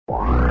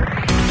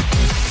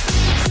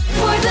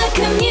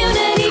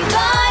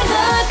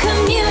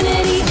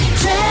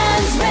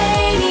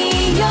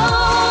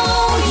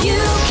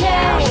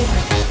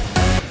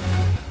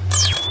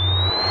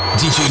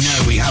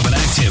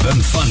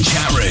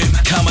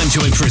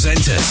Enjoy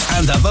presenters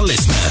and other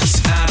listeners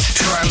at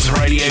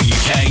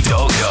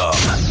transradiouk.com.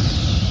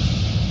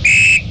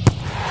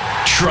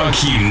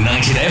 Truck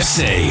United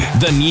FC,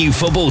 the new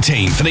football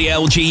team for the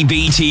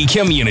LGBT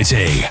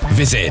community.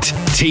 Visit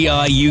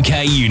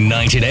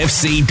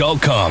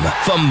tiukunitedfc.com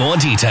for more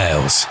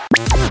details.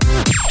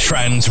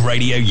 Trans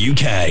Radio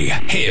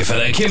UK, here for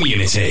the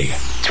community.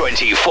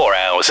 24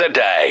 hours a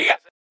day.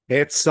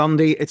 It's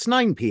Sunday, it's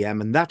 9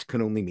 p.m, and that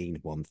can only mean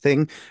one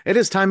thing. It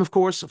is time, of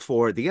course,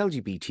 for the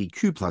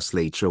LGBTQ plus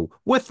Late Show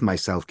with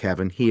myself,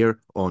 Kevin, here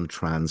on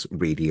Trans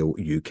Radio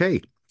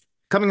UK.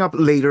 Coming up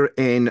later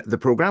in the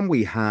programme,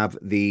 we have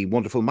the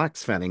wonderful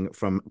Max Fenning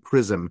from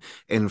Prism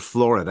in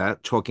Florida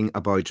talking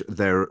about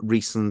their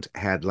recent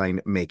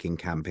headline-making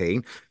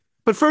campaign.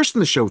 But first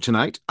in the show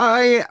tonight,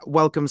 I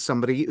welcome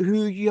somebody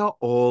who you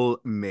all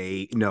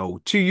may know.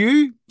 To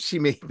you, she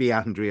may be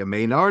Andrea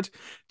Maynard.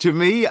 To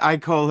me, I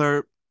call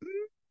her...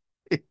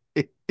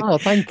 Oh,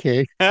 thank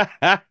you.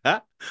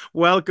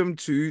 Welcome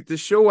to the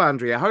show,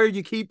 Andrea. How are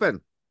you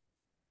keeping?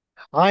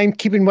 I'm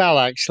keeping well,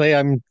 actually.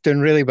 I'm doing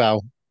really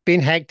well.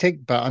 Been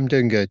hectic, but I'm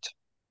doing good.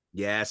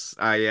 Yes,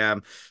 I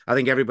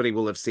think everybody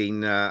will have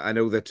seen. I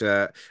know that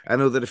a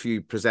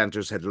few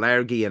presenters had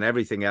Largy and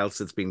everything else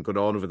that's been going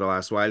on over the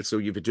last while. So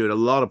you've been doing a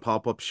lot of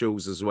pop-up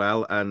shows as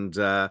well, and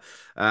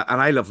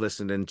I love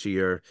listening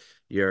to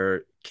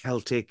your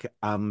Celtic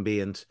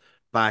ambient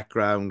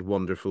background,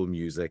 wonderful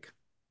music.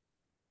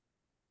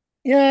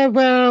 Yeah,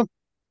 well,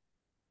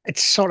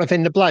 it's sort of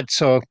in the blood,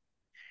 so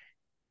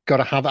got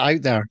to have it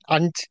out there,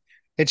 and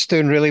it's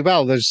doing really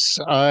well. There's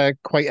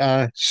quite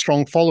a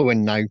strong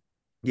following now.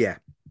 Yeah.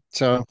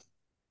 So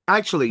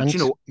actually, do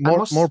you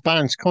know, more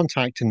bands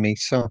contacting me.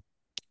 So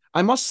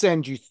I must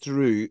send you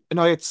through.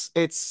 Now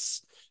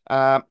it's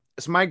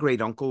my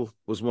great uncle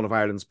was one of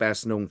Ireland's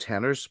best known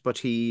tenors, but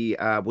he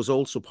was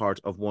also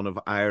part of one of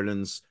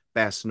Ireland's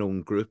best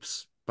known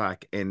groups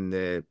back in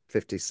the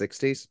 50s,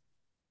 60s,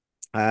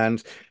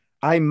 and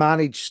I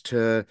managed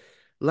to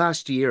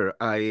last year.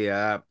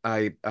 I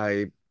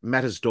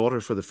met his daughter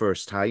for the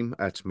first time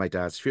at my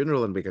dad's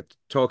funeral, and we got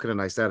talking,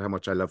 and I said how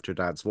much I loved her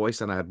dad's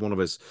voice, and I had one of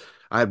his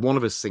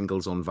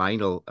singles on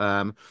vinyl.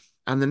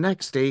 And the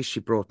next day she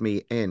brought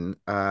me in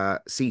a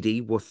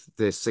CD with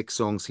the 6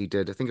 songs he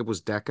did. I think it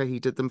was Decca he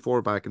did them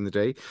for back in the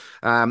day.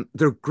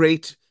 They're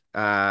great,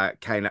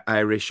 kind of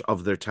Irish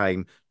of their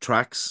time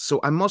tracks. So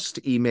I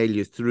must email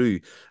you through,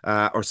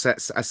 or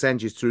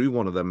send you through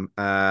one of them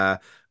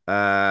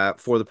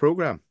for the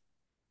program.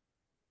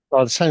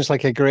 well, it sounds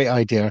like a great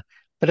idea.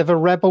 Bit of a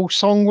rebel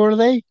song, were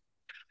they?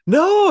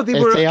 No, they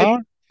If were. they are?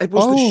 It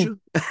was the show.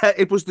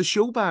 It was the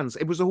show bands.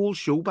 It was a whole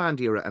show band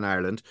era in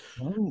Ireland,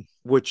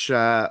 which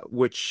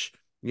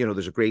you know,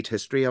 there's a great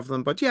history of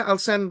them. But yeah, I'll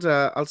send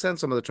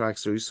some of the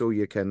tracks through so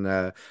you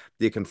can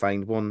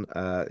find one.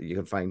 You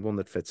can find one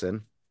that fits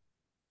in.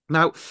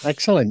 Now,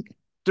 Excellent.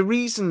 the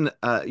reason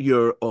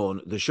you're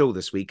on the show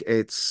this week,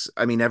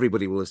 I mean,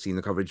 everybody will have seen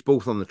the coverage,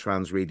 both on the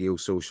Trans Radio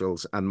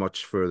socials and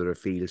much further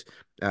afield,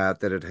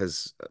 that it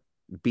has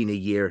been a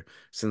year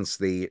since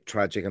the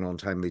tragic and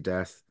untimely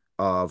death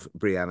of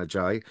Brianna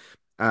Jai.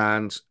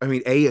 And I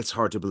mean, it's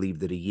hard to believe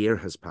that a year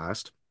has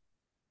passed,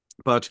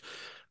 but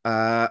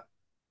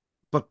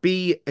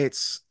B, I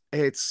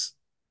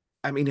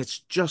mean, it's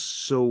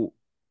just so,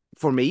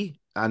 for me,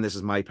 and this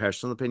is my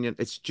personal opinion,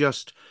 it's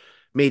just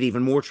made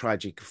even more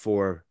tragic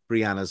for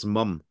Brianna's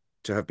mum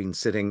to have been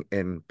sitting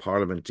in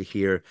Parliament to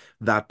hear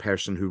that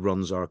person who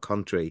runs our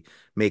country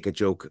make a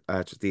joke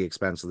at the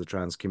expense of the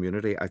trans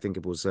community. I think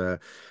it was an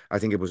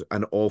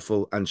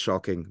awful and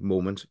shocking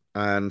moment,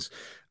 and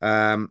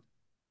one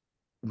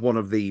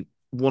of the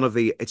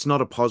it's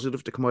not a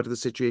positive to come out of the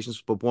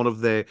situations, but one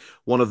of the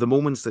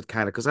moments that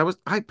kind of, because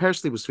I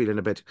personally was feeling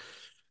a bit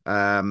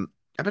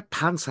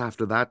pants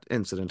after that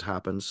incident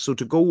happened. So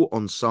to go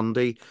on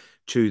Sunday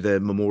to the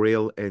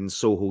memorial in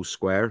Soho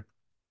Square,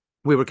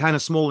 we were kind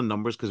of small in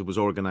numbers because it was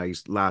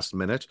organised last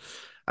minute,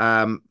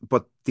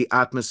 but the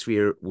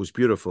atmosphere was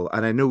beautiful.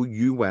 And I know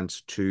you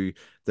went to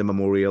the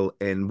memorial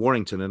in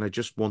Warrington, and I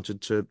just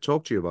wanted to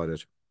talk to you about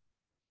it.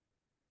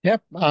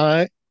 Yep.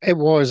 It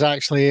was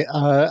actually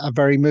a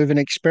very moving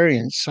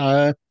experience.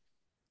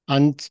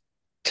 And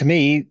to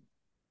me,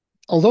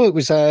 although it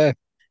was a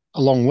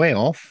long way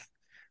off,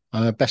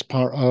 best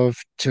part of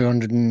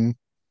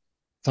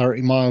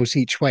 230 miles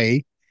each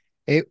way,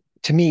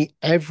 to me,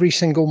 every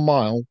single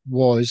mile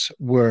was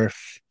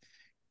worth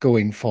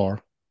going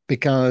for,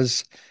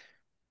 because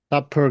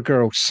that poor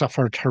girl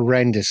suffered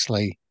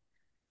horrendously.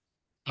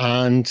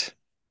 And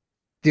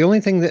the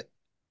only thing that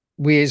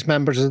we as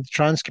members of the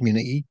trans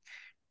community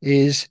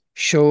is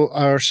show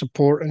our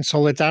support and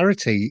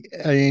solidarity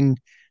in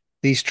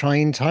these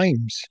trying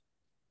times.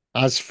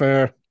 As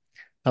for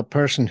that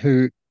person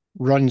who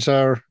runs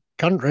our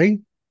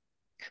country,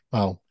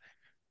 well,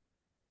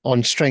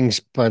 on strings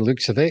by the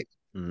looks of it,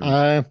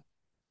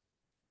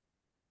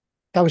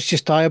 that was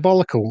just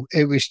diabolical.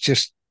 It was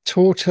just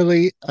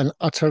totally and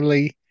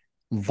utterly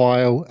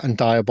vile and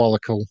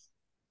diabolical.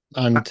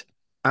 And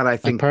I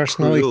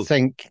personally cruel.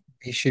 think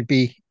he should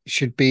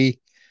be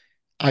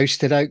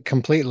ousted out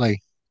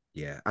completely.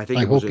 Yeah, I think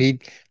I hope he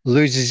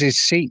loses his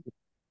seat.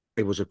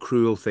 it was a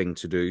cruel thing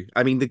to do.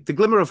 I mean, the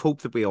glimmer of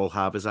hope that we all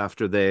have is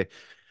after the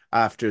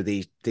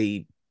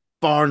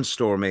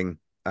barnstorming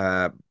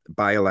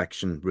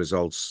by-election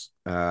results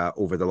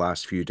over the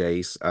last few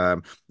days. I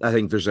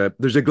think there's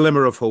a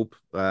glimmer of hope.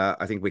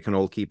 I think we can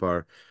all keep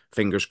our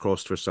fingers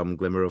crossed for some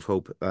glimmer of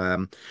hope.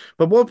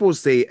 But what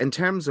was in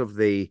terms of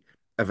the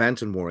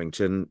event in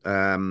Warrington?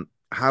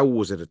 How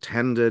was it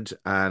attended?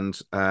 And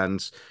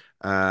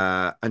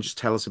just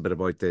tell us a bit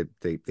about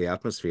the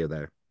atmosphere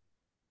there.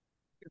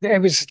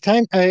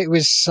 It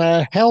was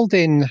held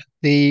in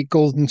the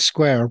Golden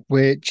Square,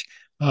 which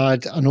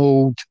had an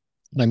old,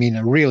 I mean,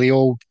 a really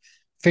old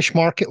fish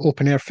market,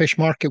 open air fish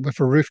market with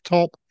a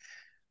rooftop,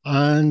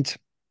 and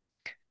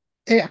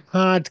it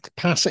had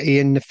capacity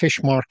in the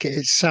fish market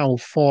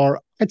itself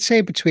for, I'd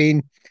say,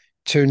 between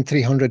 200 and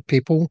 300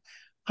 people,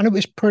 and it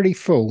was pretty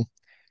full.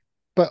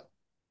 But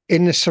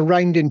in the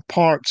surrounding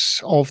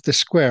parts of the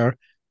square,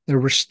 there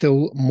were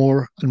still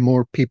more and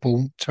more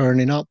people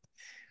turning up.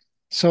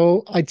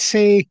 So I'd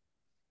say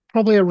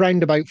probably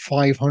around about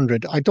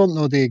 500. I don't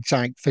know the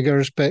exact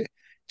figures, but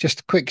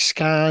just a quick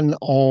scan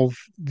of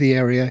the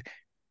area,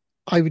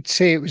 I would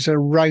say it was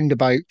around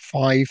about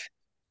five,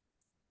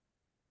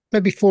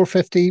 maybe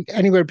 450,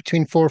 anywhere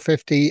between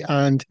 450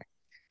 and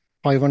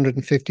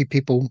 550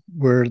 people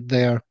were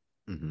there.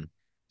 Mm-hmm.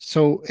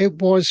 So it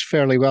was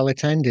fairly well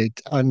attended.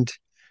 And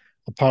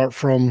apart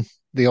from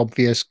the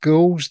obvious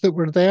ghouls that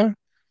were there,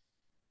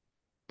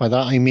 by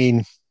that I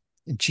mean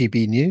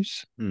GB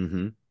News,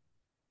 Mm-hmm.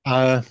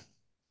 uh,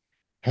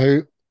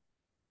 who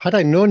had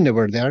I known they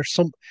were there,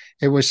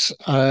 it was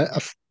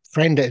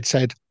friend that had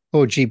said,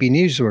 "Oh, GB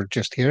News were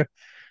just here."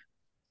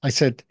 I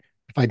said,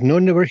 "If I'd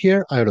known they were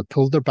here, I would have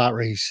pulled their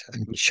batteries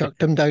and chucked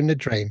them down the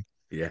drain."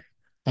 Yeah.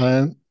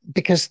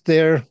 Because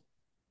in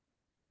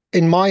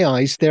my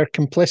eyes, they're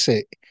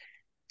complicit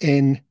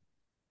in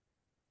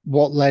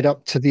what led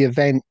up to the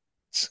event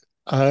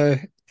uh,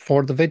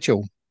 for the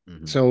vigil.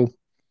 Mm-hmm. So,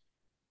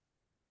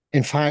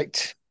 in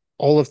fact,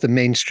 all of the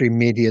mainstream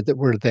media that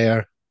were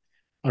there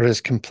are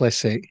as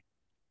complicit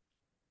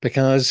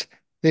because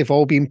they've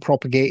all been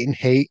propagating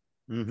hate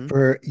Mm-hmm.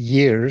 for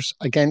years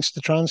against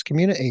the trans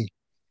community.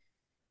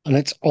 And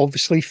it's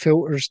obviously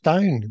filters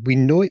down. We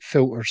know it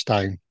filters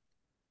down.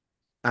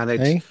 And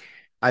Eh?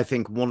 I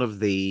think one of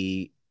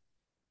the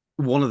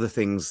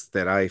things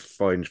that I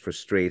found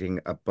frustrating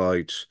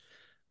about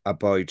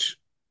about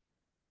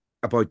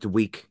the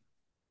week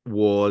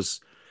was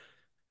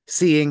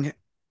seeing,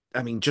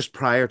 I mean, just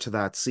prior to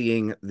that,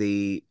 seeing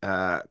the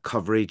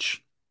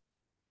coverage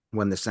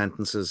when the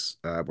sentences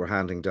were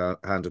handed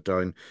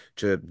down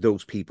to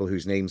those people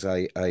whose names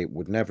I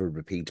would never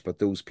repeat, but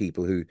those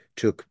people who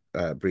took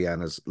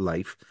Brianna's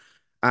life,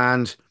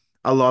 and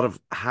a lot of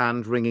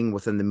hand wringing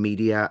within the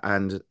media,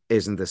 and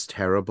isn't this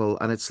terrible?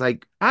 And it's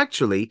like,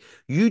 actually,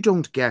 you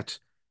don't get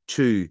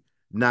to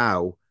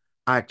now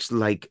act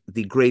like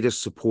the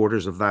greatest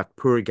supporters of that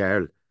poor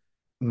girl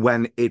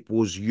when it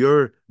was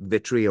your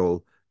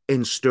vitriol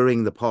in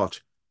stirring the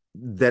pot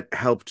that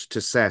helped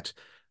to set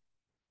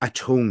a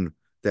tone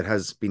that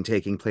has been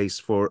taking place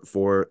for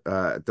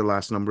the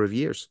last number of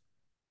years.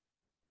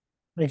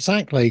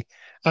 Exactly.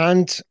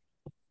 And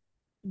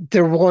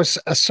there was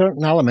a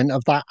certain element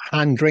of that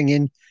hand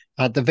wringing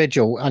at the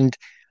vigil. And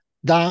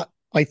that,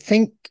 I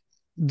think,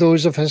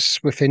 those of us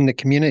within the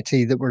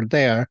community that were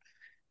there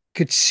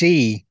could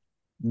see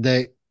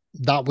that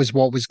that was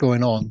what was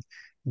going on.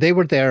 They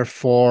were there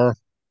for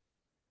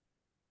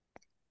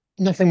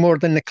nothing more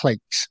than the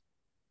clicks.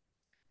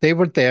 They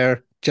were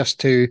there just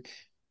to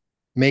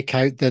make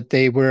out that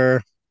they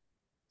were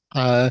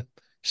uh,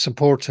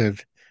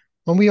 supportive.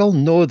 And we all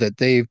know that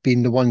they've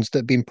been the ones that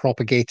have been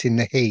propagating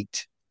the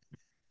hate.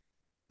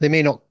 They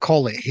may not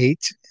call it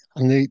hate,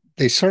 and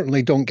they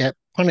certainly don't get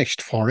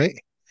punished for it,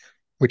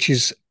 which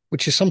is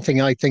something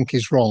I think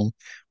is wrong.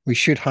 We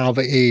should have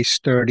a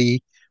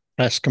sturdy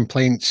press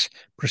complaints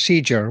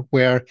procedure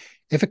where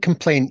if a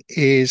complaint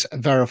is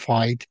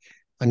verified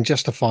and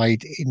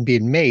justified in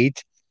being made,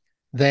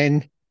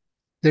 then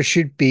there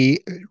should be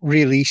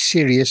really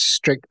serious,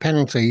 strict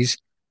penalties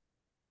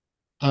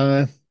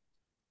uh,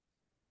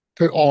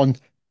 put on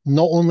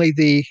not only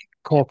the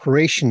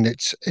corporation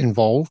that's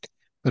involved,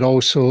 but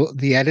also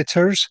the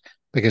editors,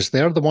 because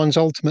they're the ones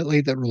ultimately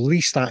that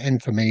release that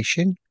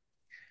information,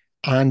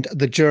 and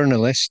the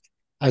journalist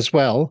as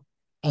well,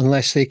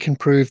 unless they can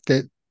prove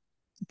that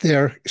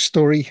their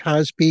story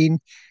has been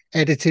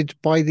edited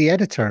by the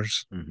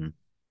editors. Mm-hmm.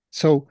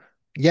 So,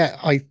 yeah,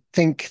 I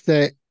think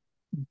that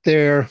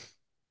they're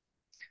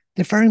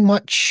they're very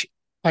much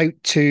out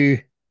to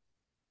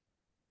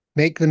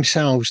make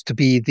themselves to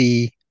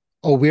be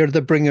we're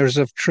the bringers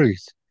of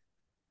truth,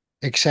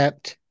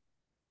 except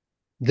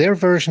their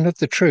version of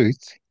the truth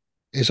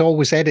is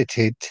always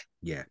edited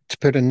Yeah. to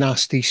put a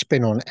nasty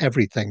spin on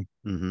everything,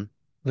 Mm-hmm.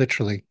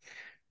 literally,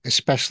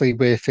 especially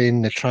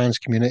within the trans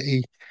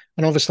community.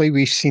 And obviously,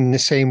 we've seen the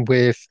same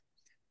with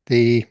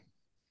the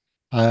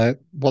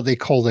what they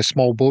call the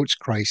small boats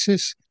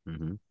crisis.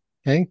 Mm-hmm.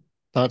 Okay,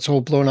 that's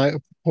all blown out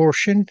of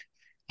proportion,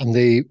 and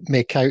they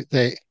make out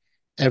that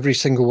every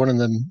single one of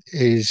them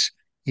is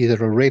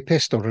either a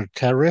rapist or a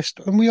terrorist.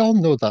 And we all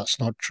know that's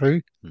not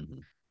true.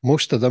 Mhm.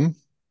 Most of them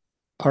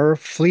are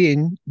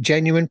fleeing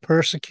genuine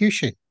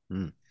persecution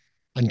Mm.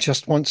 and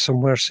just want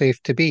somewhere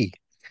safe to be.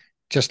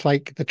 Just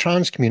like the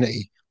trans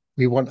community,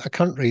 we want a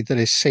country that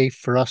is safe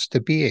for us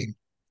to be in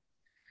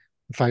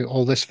without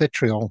all this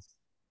vitriol.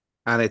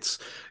 And it's,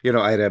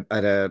 I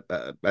had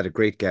a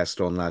great guest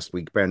on last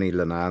week, Bernie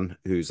Lenan,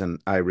 who's an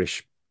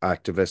Irish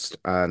activist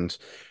and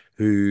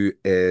who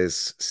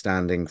is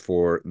standing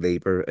for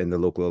Labour in the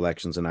local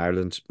elections in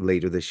Ireland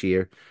later this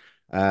year.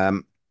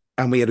 Um,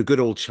 and we had a good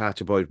old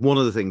chat about one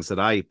of the things that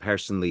I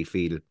personally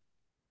feel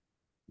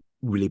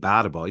really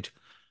bad about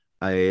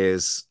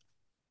is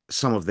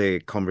some of the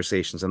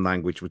conversations and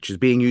language which is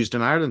being used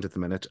in Ireland at the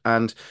minute.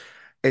 And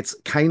it's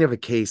kind of a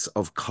case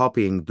of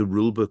copying the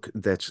rule book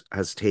that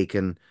has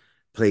taken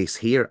place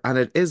here. And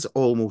it is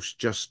almost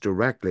just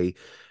directly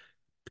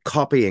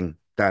copying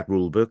that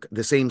rule book,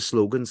 the same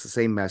slogans, the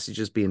same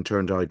messages being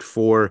turned out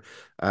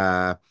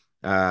uh,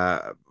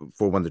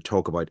 for when they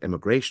talk about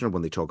immigration or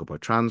when they talk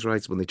about trans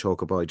rights, when they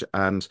talk about,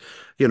 and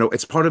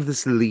it's part of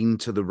this lean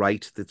to the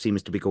right that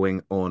seems to be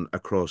going on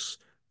across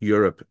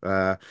Europe.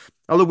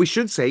 Although we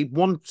should say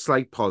one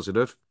slight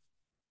positive.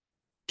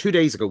 2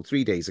 days ago,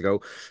 3 days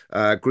ago,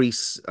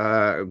 Greece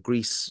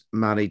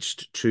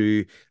managed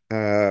to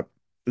uh,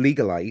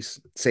 legalize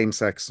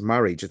same-sex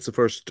marriage. It's the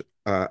first,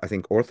 I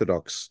think,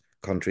 Orthodox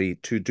country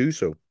to do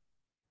so.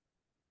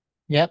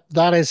 Yep,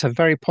 that is a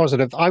very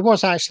positive. I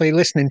was actually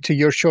listening to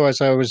your show as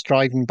I was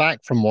driving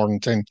back from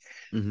Warrington,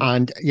 Hmm.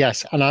 and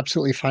yes, an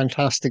absolutely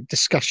fantastic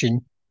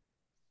discussion.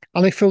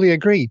 And I fully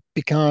agree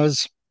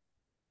because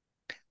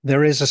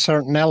there is a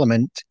certain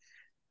element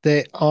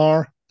that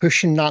are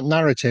pushing that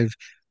narrative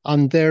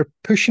and they're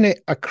pushing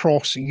it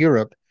across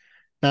Europe.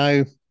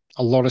 Now,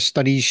 a lot of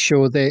studies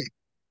show that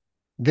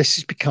this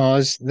is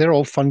because they're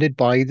all funded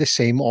by the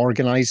same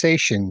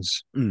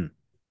organizations. Mm.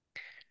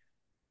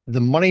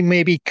 The money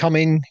may be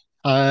coming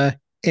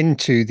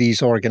into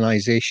these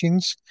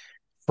organizations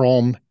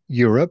from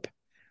Europe,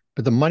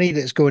 but the money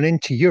that's going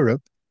into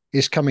Europe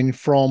is coming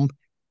from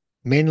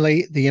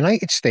mainly the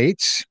United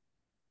States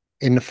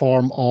in the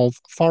form of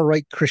far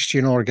right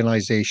Christian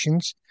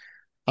organizations.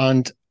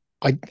 And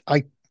I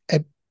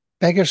it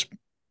beggars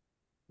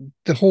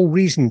the whole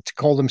reason to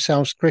call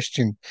themselves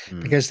Christian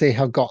Mm. because they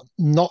have got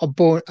not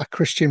a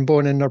Christian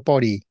bone in their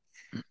body,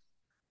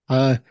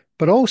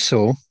 but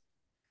also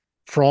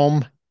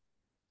from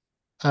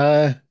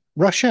uh,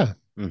 Russia.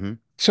 Hmm.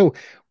 So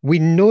we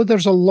know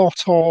there's a lot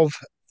of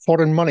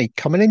foreign money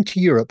coming into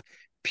Europe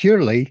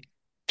purely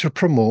to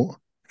promote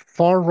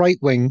far right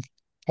wing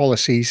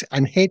policies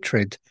and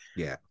hatred.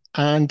 Yeah,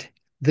 And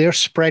they're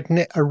spreading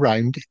it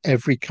around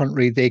every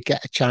country they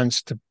get a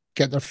chance to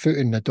get their foot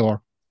in the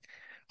door.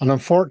 And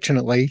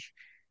unfortunately,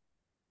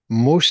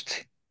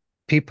 most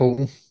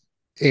people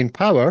in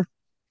power,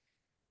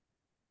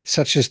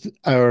 such as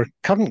our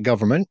current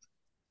government,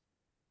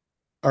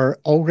 are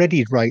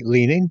already right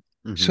leaning.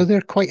 hmm, So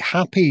they're quite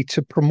happy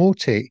to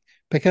promote it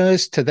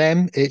because to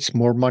them, it's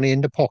more money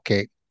in the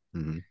pocket.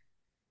 hmm.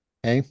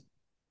 Okay.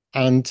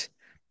 And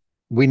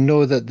we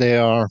know that they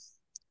are,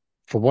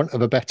 for want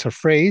of a better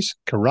phrase,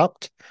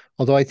 corrupt.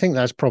 Although I think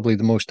that's probably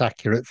the most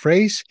accurate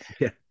phrase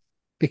Yeah,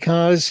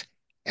 because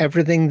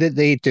everything that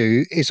they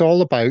do is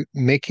all about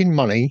making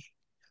money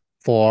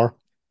for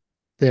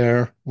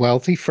their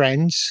wealthy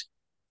friends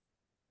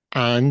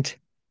and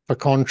for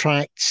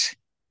contracts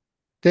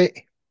that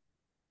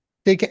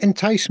they get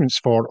enticements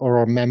for or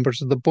are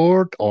members of the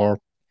board or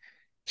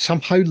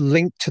somehow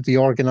linked to the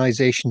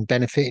organization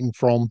benefiting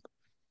from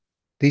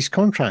these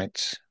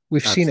contracts.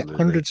 We've seen it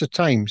absolutely. hundreds of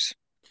times.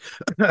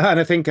 And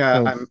I think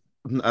So,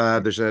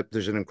 there's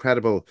an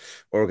incredible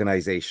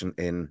organization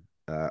in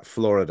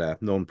Florida,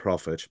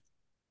 non-profit,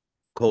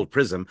 called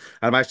Prism.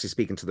 I'm actually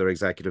speaking to their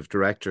executive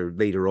director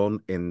later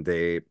on in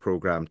the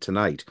program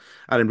tonight,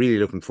 and I'm really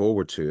looking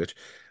forward to it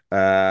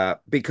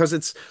because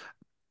it's.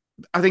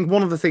 I think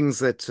one of the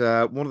things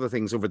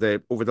over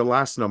the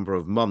last number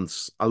of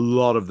months, a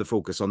lot of the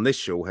focus on this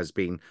show has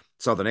been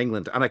Southern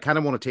England, and I kind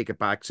of want to take it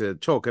back to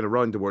talking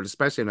around the world,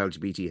 especially in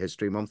LGBT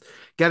History Month,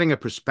 getting a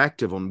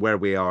perspective on where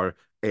we are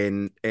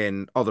in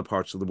other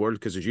parts of the world,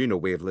 because as you know,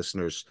 we have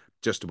listeners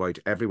just about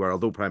everywhere,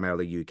 although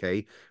primarily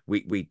UK.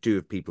 We do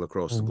have people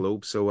across the mm,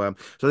 globe, so I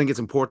think it's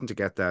important to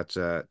get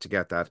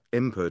that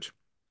input.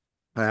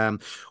 Um,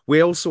 we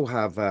also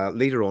have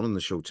later on in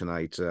the show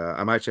tonight.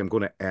 I'm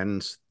going to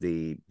end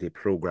the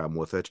program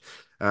with it.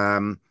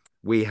 Um,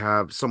 we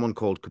have someone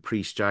called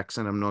Caprice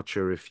Jackson. I'm not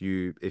sure if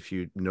you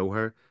know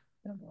her.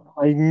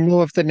 I know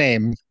of the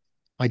name.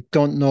 I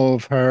don't know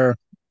of her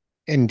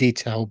in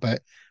detail,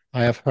 but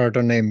I have heard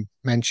her name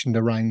mentioned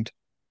around.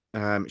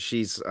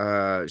 She's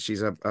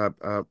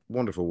a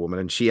wonderful woman,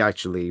 and she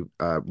actually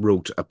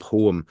wrote a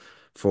poem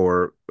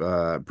for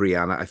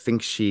Brianna. I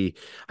think she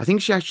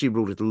actually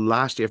wrote it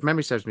last year. If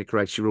memory serves me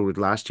correct, she wrote it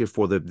last year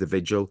for the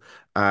vigil,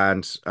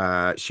 and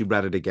she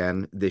read it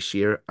again this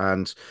year.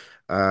 And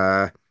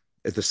the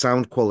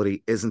sound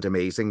quality isn't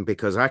amazing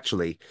because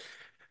actually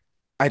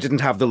I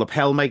didn't have the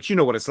lapel mics. You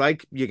know what it's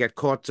like. You get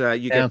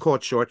Yeah.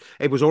 caught short.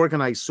 It was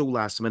organized so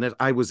last minute.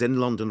 I was in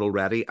London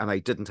already and I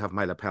didn't have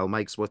my lapel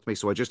mics with me,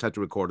 so I just had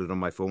to record it on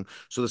my phone.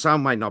 So the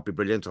sound might not be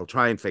brilliant. I'll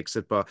try and fix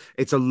it, but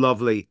it's a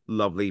lovely,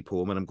 lovely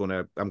poem, and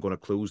I'm gonna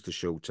close the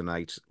show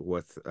tonight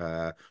with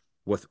that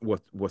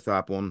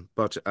one.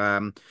 But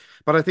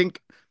I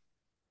think,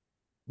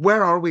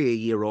 where are we a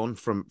year on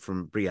from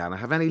Brianna?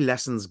 Have any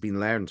lessons been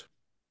learned?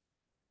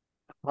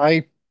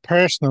 I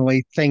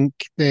personally think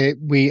that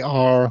we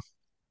are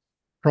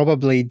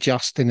probably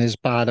just in as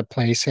bad a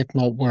place, if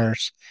not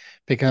worse,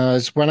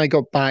 because when I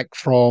got back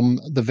from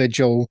the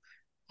vigil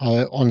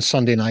on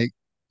Sunday night,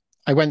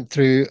 I went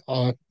through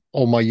all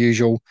my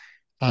usual,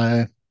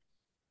 uh,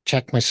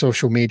 check my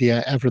social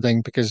media,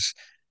 everything, because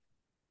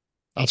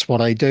that's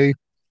what I do,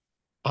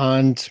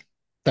 and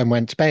then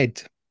went to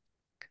bed.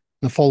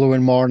 The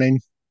following morning,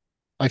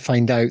 I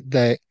find out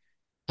that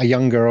a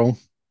young girl,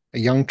 a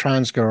young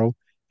trans girl,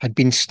 had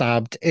been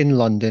stabbed in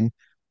London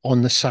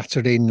on the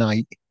Saturday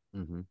night.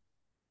 Hmm.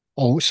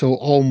 Also,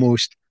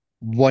 almost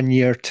 1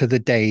 year to the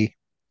day,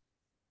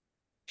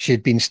 she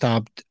had been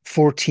stabbed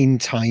 14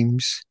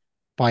 times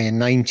by a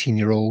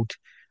 19-year-old,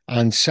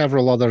 and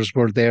several others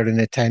were there in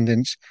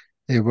attendance.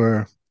 They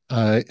were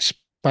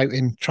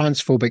spouting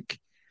transphobic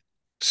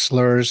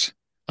slurs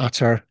at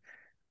her,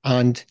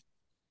 and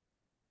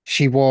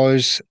she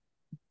was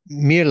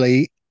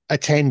merely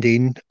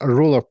attending a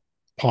roller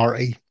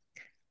party.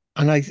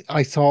 And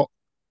I thought,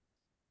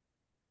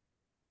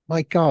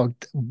 my God,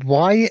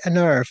 why on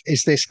earth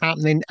is this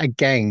happening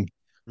again?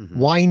 Hmm.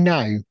 Why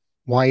now?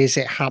 Why is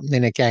it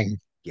happening again?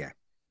 Yeah.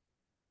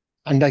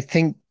 And I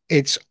think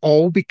it's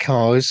all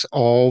because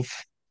of,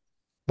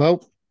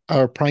 well,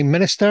 our Prime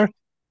Minister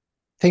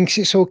thinks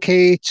it's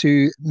okay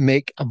to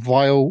make a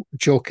vile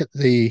joke at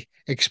the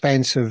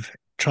expense of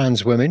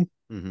trans women,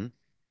 Hmm.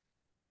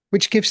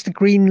 which gives the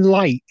green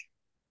light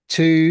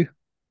to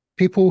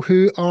people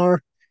who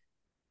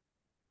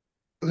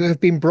have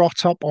been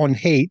brought up on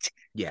hate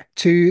Yeah.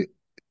 to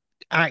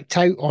act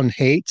out on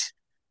hate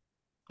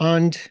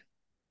and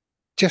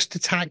just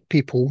attack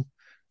people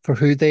for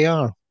who they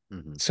are.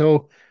 Hmm.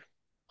 So,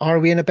 are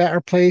we in a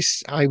better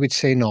place? I would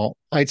say not.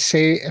 I'd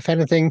say, if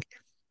anything,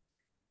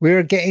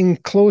 we're getting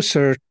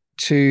closer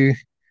to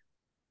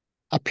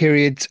a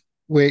period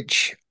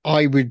which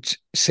I would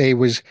say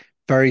was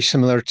very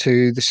similar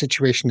to the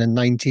situation in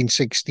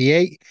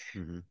 1968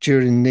 Hmm.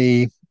 during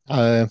the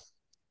uh,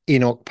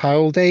 Enoch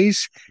Powell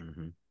days,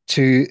 Hmm.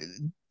 to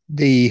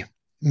the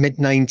mid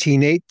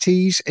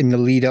 1980s in the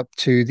lead up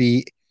to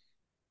the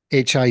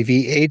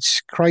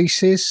HIV/AIDS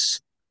crisis.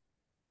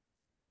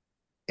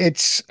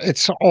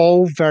 It's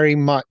all very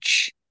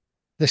much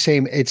the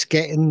same. It's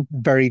getting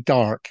very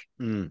dark.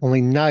 Mm.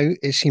 Only now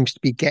it seems to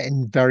be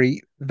getting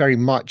very, very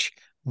much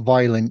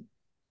violent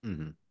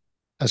Hmm.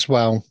 as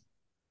well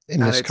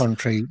in And this it's,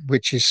 country,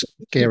 which is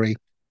do scary.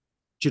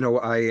 you know,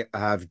 I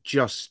have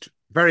just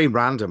very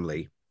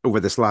randomly over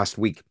this last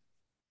week,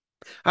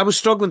 I was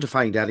struggling to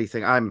find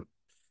anything.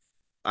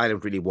 I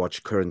don't really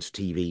watch current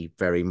TV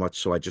very much,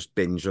 so I just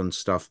binge on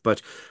stuff.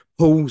 But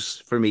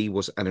Pose for me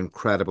was an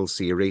incredible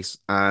series,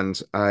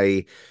 and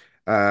I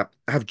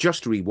have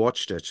just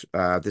rewatched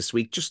it this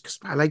week just because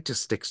I like to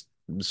stick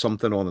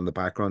something on in the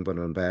background when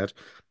I'm in bed.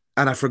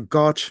 And I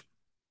forgot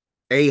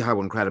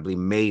how incredibly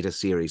made a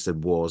series it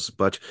was,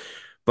 but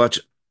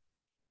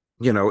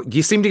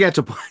you seem to get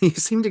to you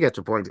seem to get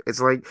to point. It's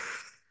like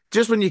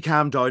just when you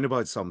calm down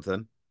about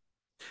something,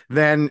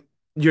 then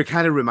you're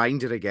kind of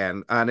reminded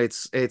again, and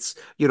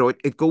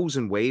it goes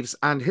in waves,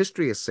 and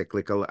history is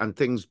cyclical, and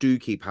things do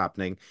keep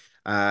happening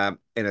in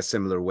a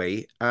similar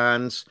way.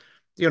 And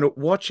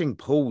watching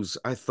Pose,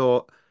 I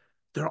thought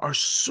there are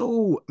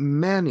so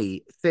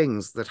many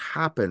things that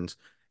happened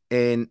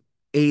in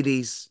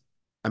 80s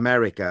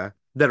America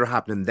that are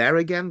happening there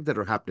again, that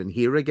are happening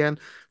here again.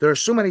 There are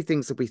so many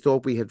things that we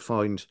thought we had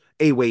found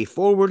a way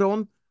forward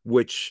on,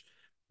 which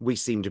we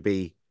seem to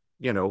be,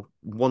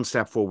 one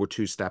step forward,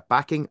 two step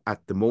backing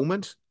at the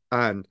moment.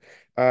 And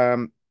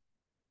um,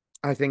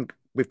 I think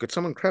we've got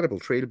some incredible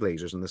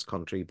trailblazers in this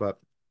country, but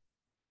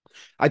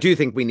I do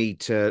think we need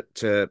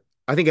to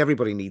I think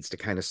everybody needs to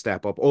kind of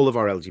step up. All of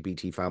our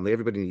LGBT family,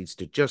 everybody needs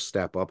to just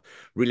step up,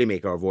 really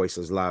make our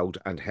voices loud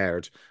and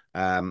heard.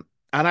 And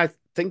I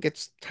think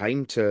it's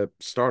time to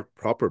start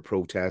proper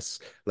protests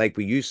like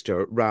we used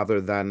to,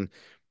 rather than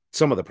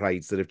some of the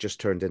prides that have just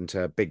turned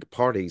into big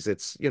parties.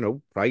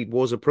 Pride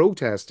was a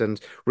protest, and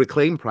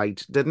Reclaim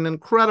Pride did an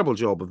incredible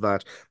job of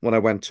that when I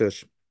went to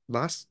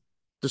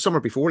the summer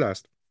before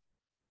last.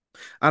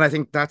 And I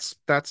think that's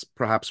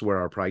perhaps where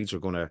our prides are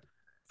going to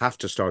have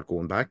to start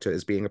going back to,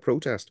 is being a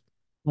protest.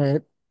 Uh,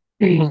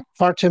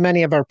 Far too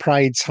many of our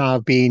prides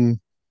have been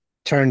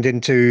turned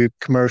into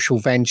commercial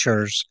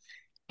ventures,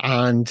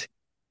 and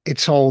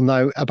it's all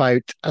now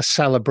about a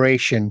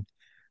celebration.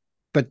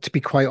 But to be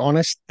quite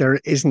honest,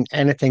 there isn't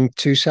anything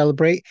to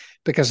celebrate,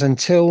 because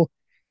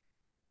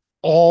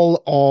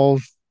all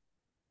of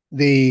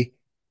the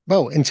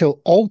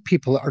until all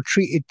people are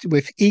treated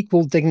with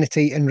equal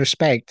dignity and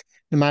respect,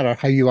 no matter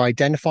how you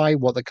identify,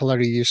 what the color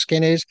of your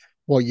skin is,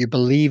 what you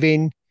believe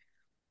in,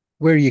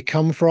 where you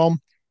come from,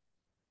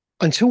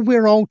 until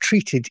we're all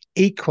treated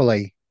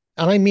equally,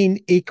 and I mean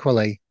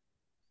equally,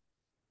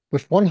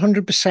 with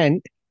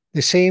 100%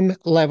 the same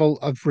level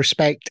of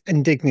respect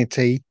and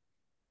dignity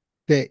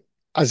that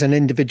as an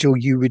individual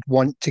you would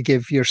want to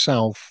give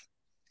yourself.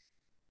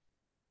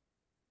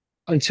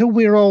 Until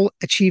we're all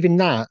achieving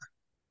that,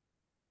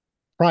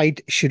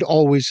 Pride should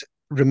always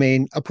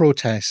remain a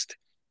protest.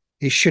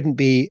 It shouldn't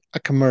be a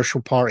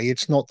commercial party.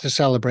 It's not to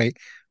celebrate.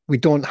 We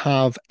don't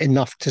have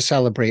enough to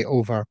celebrate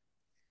over.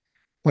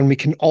 When we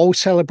can all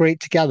celebrate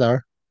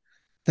together,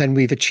 then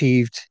we've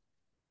achieved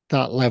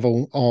that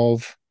level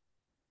of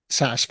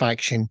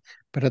satisfaction.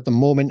 But at the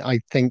moment, I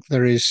think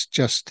there is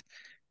just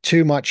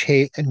too much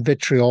hate and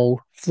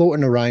vitriol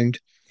floating around.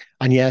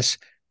 And yes,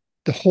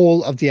 the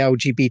whole of the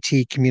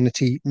LGBT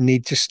community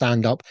need to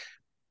stand up.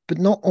 But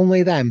not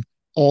only them,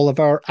 all of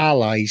our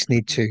allies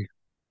need to.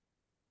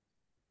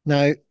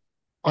 Now,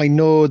 I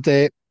know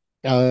that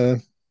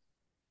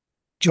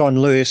John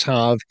Lewis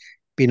have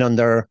been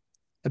under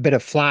a bit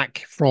of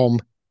flack from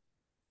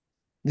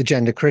the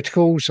gender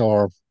criticals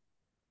or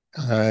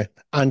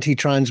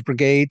anti-trans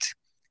brigade,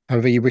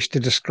 however you wish to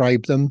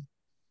describe them,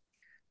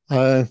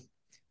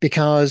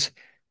 because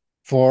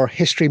for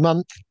History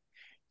Month,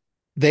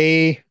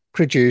 they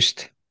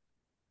produced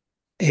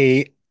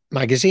a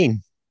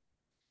magazine,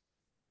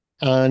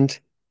 and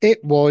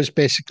it was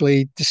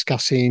basically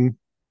discussing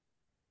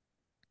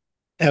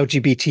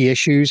LGBT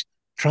issues,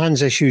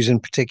 trans issues in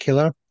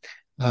particular,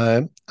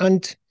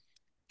 and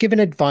giving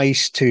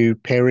advice to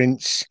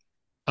parents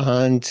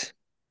and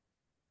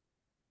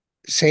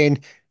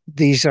saying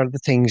these are the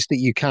things that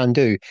you can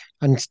do,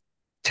 and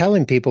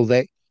telling people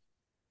that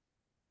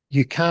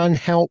you can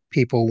help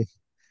people,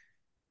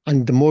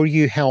 and the more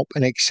you help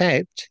and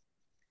accept,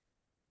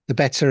 the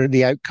better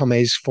the outcome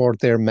is for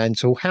their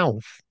mental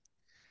health.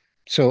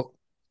 So,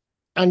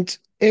 and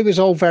it was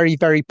all very,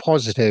 very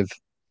positive.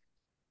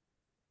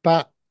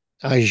 But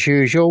as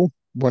usual,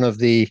 one of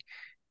the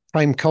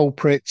prime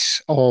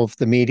culprits of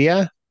the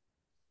media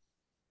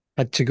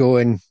had to go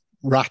and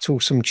rattle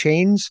some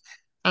chains,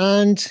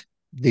 and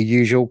the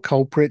usual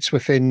culprits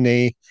within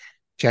the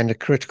gender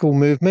critical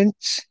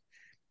movements,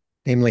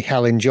 namely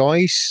Helen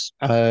Joyce,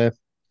 I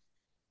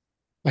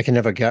can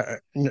never get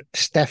her,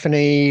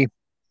 Stephanie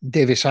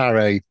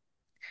Davis-Arrow,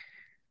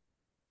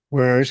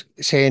 were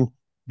saying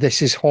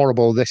this is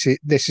horrible, this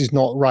is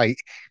not right,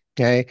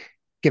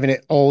 giving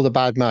it all the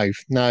bad mouth.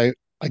 Now,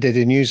 I did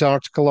a news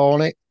article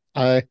on it,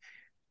 and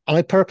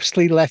I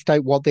purposely left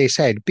out what they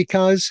said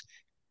because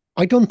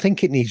I don't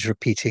think it needs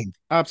repeating.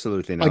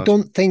 Absolutely not. I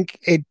don't think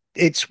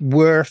it's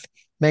worth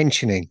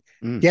mentioning.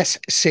 Mm. Yes,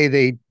 say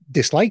they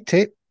disliked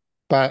it,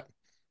 but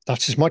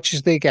that's as much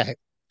as they get.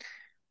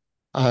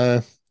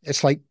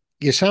 It's like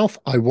yourself,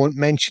 I won't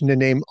mention the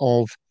name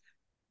of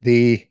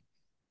the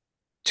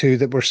two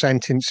that were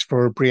sentenced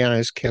for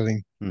Brianna's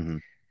killing. Mm-hmm.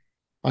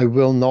 I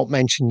will not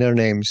mention their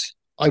names.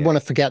 I want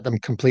to forget them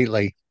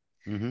completely.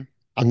 Mm-hmm.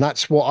 And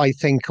that's what I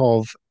think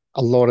of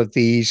a lot of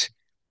these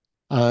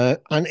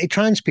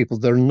anti-trans people.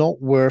 They're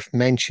not worth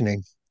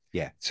mentioning.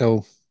 Yeah.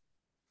 So,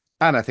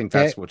 and I think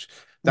that's what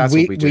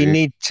we do. We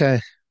need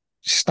to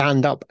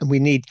stand up, and we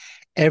need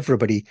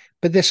everybody.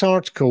 But this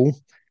article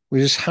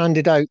was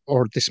handed out,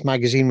 or this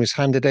magazine was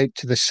handed out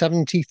to the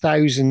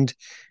 70,000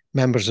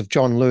 members of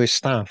John Lewis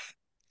staff,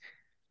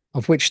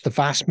 of which the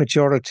vast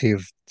majority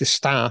of the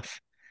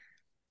staff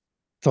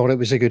thought it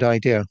was a good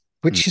idea,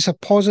 which is a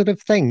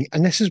positive thing.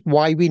 And this is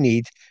why we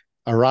need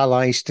our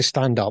allies to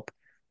stand up.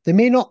 They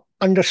may not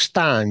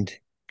understand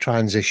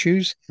trans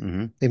issues.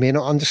 Mm-hmm. They may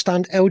not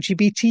understand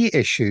LGBT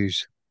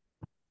issues,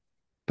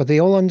 but they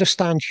all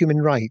understand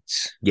human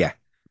rights. Yeah,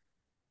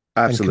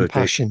 absolutely. And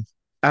compassion.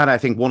 And I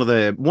think one of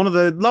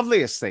the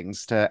loveliest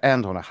things, to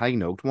end on a high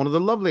note, one of the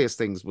loveliest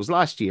things was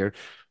last year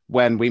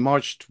when we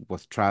marched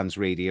with Trans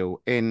Radio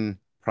in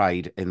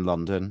Pride in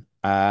London,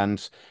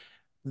 and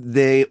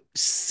the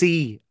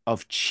sea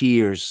of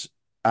cheers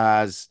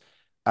as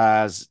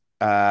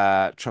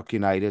Truck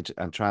United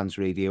and Trans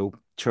Radio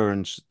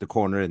turned the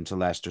corner into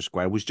Leicester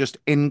Square was just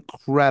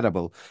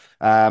incredible.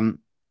 And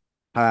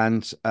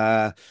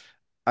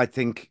I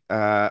think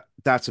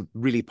that's a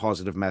really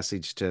positive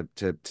message to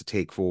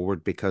take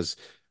forward, because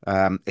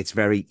it's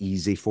very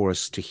easy for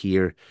us to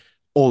hear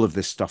all of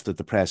this stuff that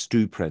the press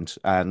do print,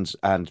 and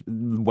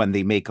when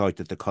they make out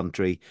that the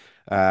country,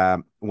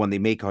 when they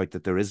make out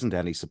that there isn't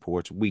any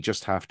support, we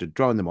just have to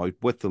drown them out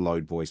with the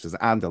loud voices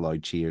and the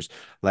loud cheers,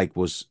 like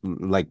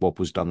what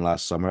was done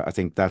last summer. I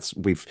think that's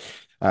we've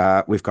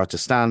got to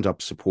stand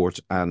up, support,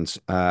 and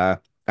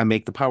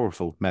make the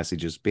powerful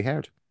messages be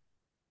heard.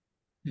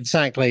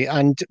 Exactly,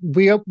 and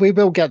we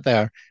will get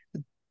there.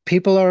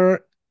 People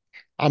are,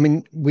 I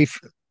mean, we've,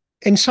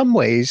 in some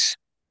ways,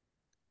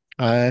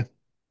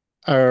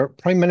 our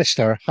Prime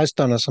Minister has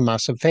done us a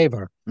massive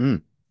favour,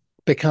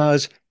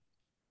 because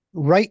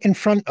right in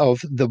front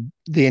of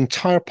the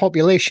entire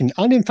population,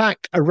 and in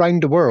fact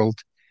around the world,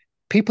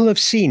 people have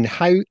seen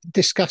how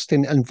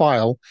disgusting and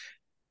vile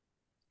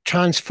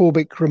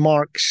transphobic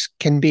remarks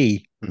can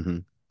be. Mm-hmm.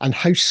 and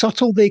how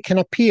subtle they can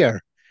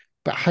appear,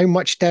 but how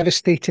much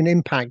devastating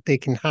impact they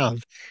can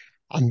have.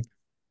 And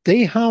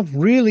they have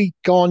really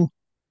gone,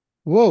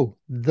 whoa,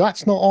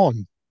 that's not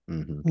on.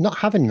 Mm-hmm. I'm not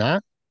having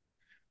that.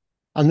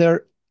 And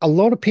there a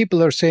lot of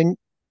people are saying,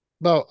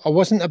 well, I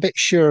wasn't a bit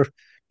sure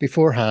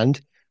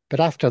beforehand, but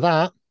after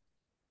that,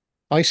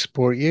 I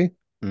support you.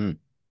 Mm.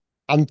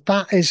 And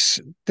that is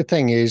the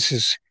thing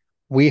is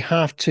we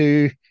have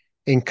to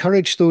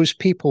encourage those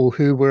people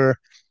who were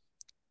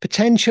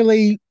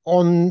potentially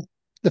on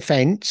the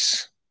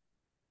fence,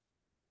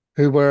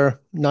 who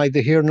were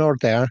neither here nor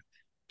there,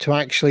 to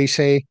actually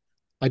say,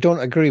 I don't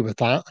agree with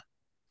that.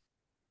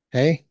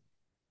 Okay.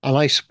 And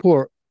I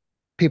support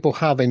people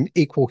having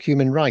equal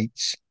human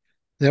rights.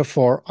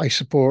 Therefore, I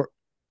support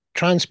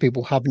trans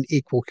people having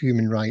equal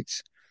human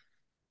rights.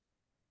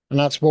 And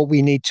that's what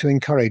we need to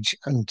encourage.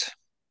 And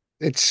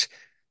it's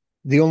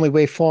the only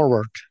way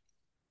forward.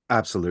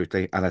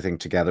 Absolutely, and I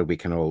think together we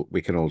can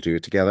all do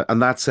it together,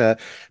 and that's a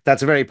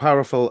very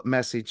powerful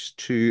message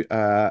to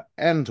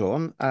end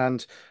on.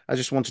 And I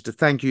just wanted to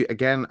thank you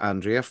again,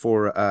 Andrea,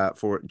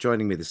 for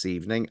joining me this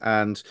evening.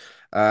 And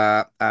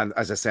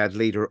as I said,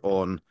 later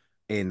on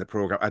in the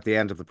program, at the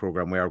end of the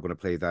program, we are going to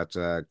play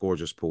that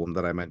gorgeous poem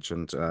that I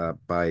mentioned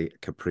by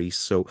Caprice.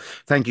 So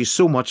thank you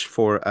so much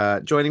for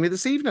joining me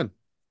this evening.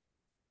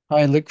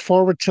 I look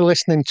forward to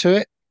listening to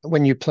it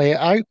when you play it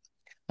out.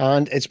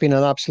 And it's been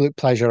an absolute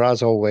pleasure,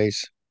 as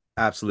always.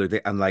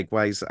 Absolutely, and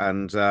likewise,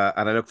 and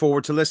I look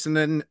forward to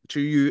listening to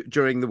you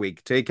during the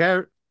week. Take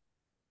care.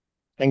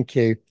 Thank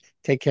you.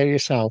 Take care of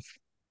yourself.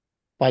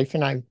 Bye for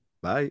now.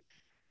 Bye.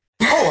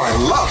 Oh, I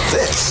love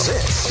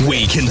this.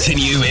 We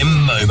continue in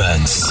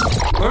moments.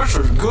 This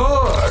is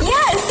good.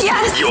 Yes,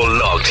 yes. You're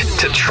logged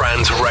to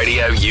Trans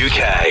Radio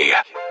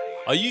UK.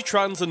 Are you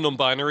trans and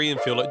non-binary and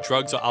feel like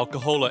drugs or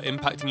alcohol are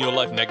impacting your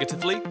life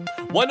negatively?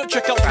 Why not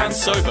check out Trans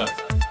Sober?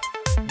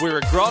 We're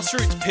a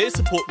grassroots peer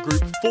support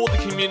group for the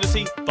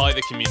community, by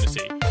the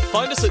community.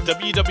 Find us at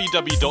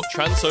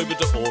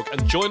www.transsober.org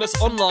and join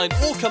us online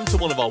or come to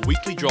one of our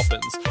weekly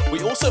drop-ins.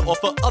 We also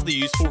offer other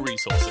useful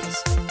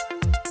resources.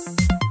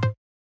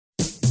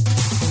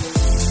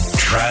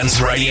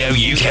 Trans Radio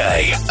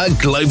UK, a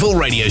global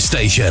radio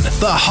station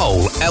the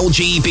whole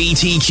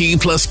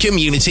LGBTQ plus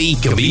community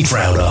can be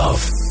proud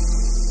of.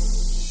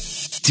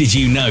 Did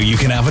you know you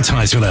can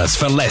advertise with us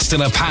for less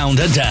than £1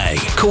 a day?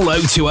 Call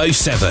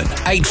 0207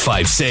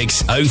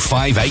 856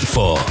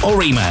 0584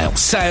 or email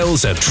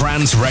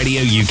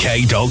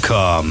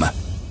sales@transradiouk.com.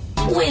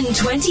 Win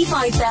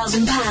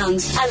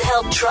 £25,000 and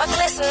help truck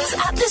listens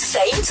at the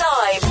same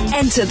time.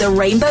 Enter the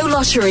Rainbow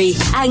Lottery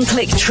and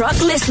click Truck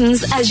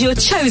Listens as your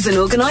chosen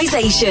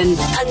organisation.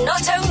 And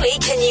not only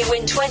can you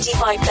win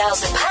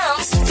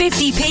 £25,000,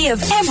 50p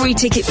of every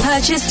ticket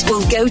purchased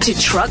will go to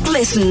Truck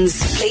Listens.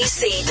 Please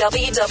see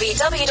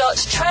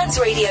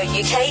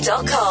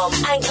www.transradiouk.com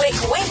and click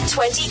Win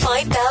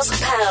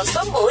 £25,000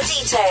 for more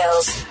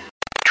details.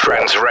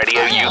 Trans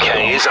Radio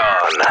UK is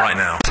on right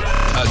now.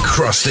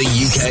 Across the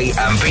UK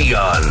and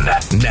beyond.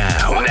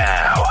 Now,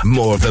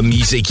 more of the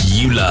music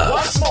you love.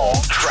 What's more?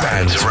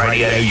 Trans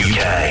Radio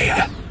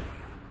UK.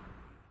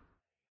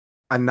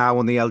 And now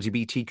on the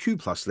LGBTQ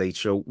plus late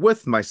show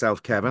with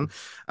myself, Kevin,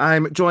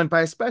 I'm joined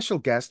by a special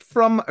guest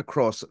from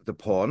across the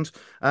pond.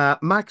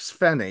 Max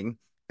Fenning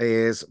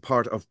is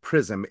part of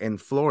Prism in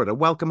Florida.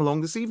 Welcome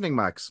along this evening,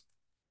 Max.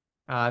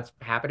 It's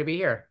happy to be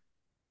here.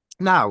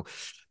 Now,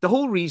 the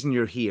whole reason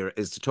you're here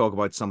is to talk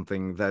about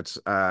something that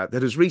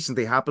that has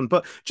recently happened.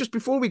 But just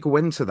before we go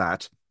into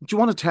that, do you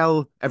want to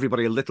tell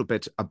everybody a little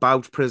bit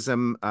about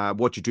Prism,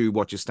 what you do,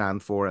 what you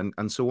stand for,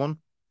 and so on?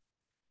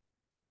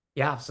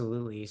 Yeah,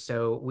 absolutely.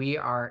 So we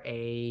are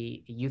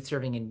a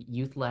youth-serving and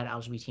youth-led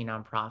LGBT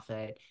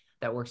nonprofit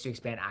that works to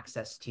expand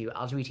access to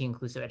LGBT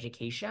inclusive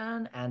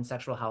education and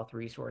sexual health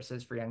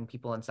resources for young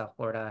people in South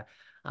Florida.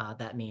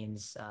 That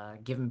means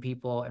giving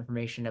people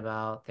information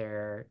about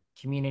their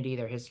community,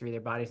 their history,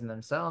 their bodies, and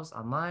themselves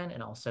online,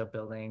 and also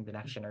building the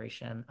next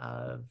generation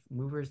of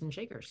movers and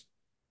shakers.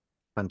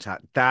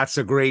 Fantastic. That's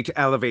a great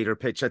elevator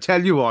pitch. I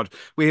tell you what,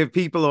 we have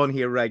people on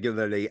here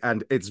regularly,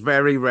 and it's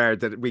very rare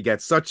that we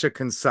get such a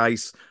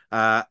concise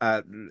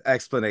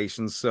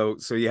explanation. So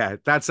yeah,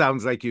 that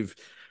sounds like you've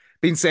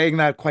been saying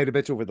that quite a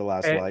bit over the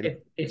last while.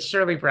 It's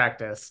surely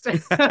practiced.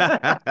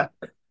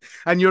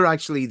 And you're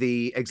actually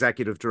the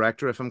executive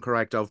director, if I'm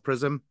correct, of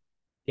Prism.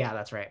 Yeah,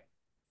 that's right.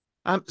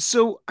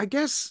 So I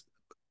guess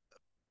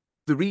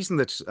the reason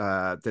that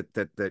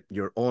that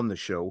you're on the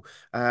show,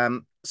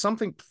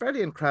 something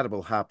fairly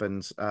incredible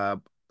happened. I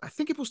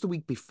think it was the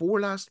week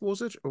before last,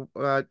 was it?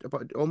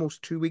 About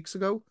almost 2 weeks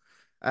ago.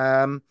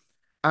 And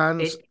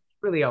it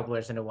really all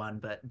blurs into one,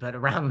 but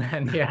around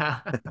then, yeah.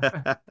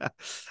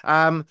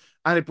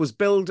 And it was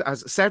billed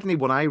as, certainly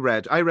when I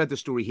read the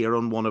story here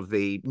on one of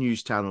the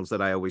news channels that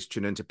I always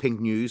tune into,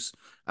 Pink News,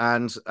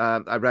 and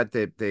I read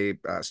the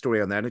story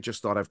on there, and I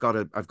just thought I've got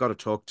to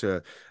talk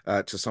to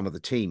some of the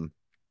team.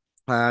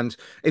 And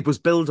it was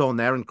billed on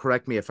there, and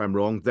correct me if I'm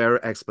wrong,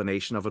 their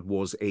explanation of it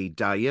was a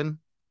die-in.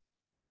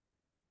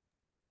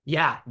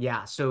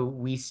 Yeah. So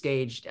we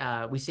staged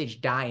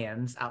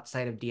die-ins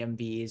outside of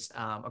DMVs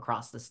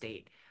across the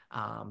state,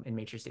 in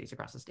major cities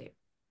across the state.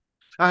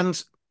 And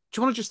do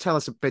you want to just tell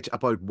us a bit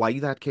about why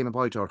that came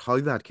about or how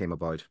that came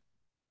about?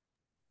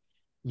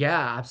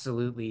 Yeah,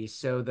 absolutely.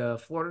 So the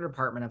Florida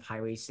Department of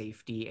Highway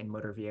Safety and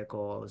Motor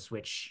Vehicles,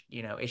 which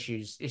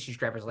issues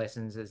driver's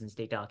licenses and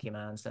state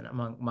documents, and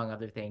among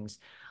other things,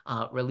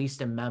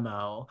 released a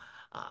memo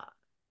uh,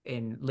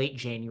 in late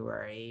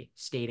January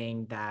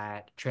stating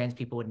that trans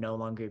people would no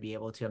longer be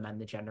able to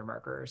amend the gender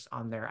markers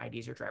on their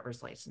IDs or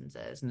driver's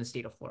licenses in the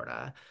state of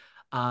Florida.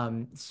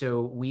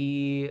 So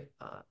we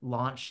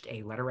launched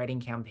a letter writing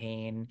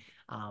campaign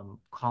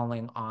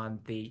calling on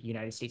the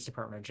United States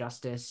Department of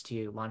Justice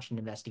to launch an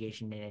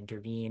investigation and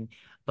intervene.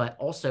 But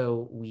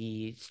also,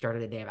 we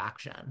started a day of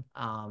action.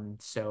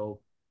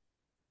 So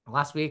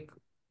last week,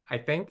 I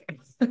think,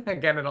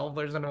 again, it all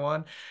blurs into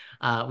one.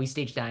 We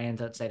staged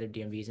die-ins outside of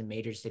DMVs in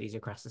major cities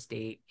across the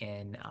state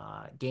in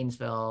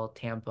Gainesville,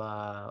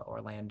 Tampa,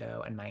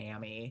 Orlando, and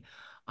Miami.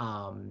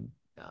 Um,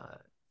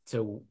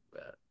 so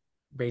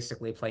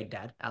basically played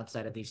dead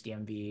outside of these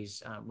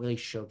DMVs, really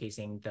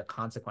showcasing the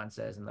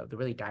consequences and the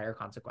really dire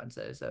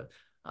consequences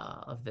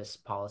of this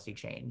policy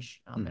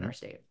change in our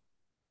state.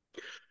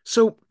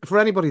 For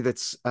anybody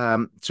that's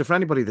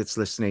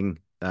listening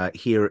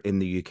here in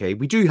the UK,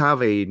 we do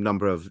have a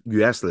number of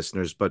US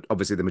listeners, but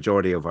obviously the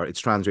majority of it's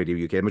Trans Radio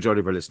UK. The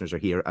majority of our listeners are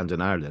here and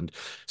in Ireland.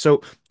 So,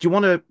 do you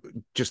want to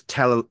just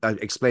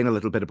explain a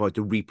little bit about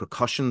the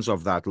repercussions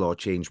of that law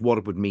change, what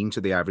it would mean to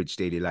the average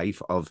daily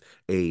life of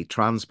a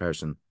trans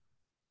person?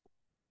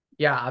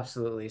 Yeah,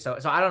 absolutely. So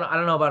I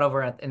don't know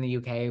about in the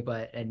UK,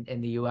 but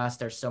in the US,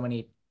 there's so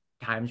many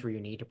times where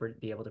you need to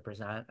be able to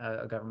present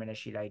a government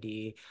issued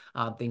ID,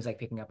 things like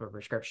picking up a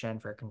prescription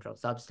for a controlled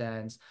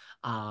substance,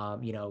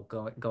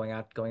 going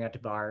out to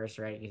bars,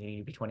 right? You need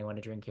to be 21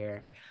 to drink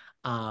here.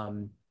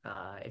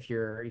 If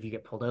you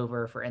get pulled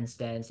over, for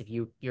instance, if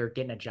you're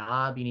getting a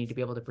job, you need to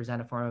be able to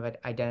present a form of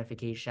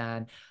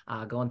identification.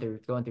 Going through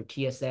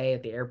TSA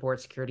at the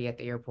airport, security at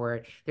the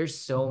airport. There's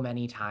so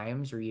many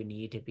times where you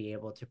need to be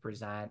able to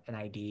present an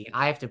ID.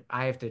 I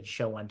have to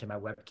show one to my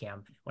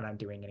webcam when I'm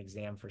doing an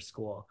exam for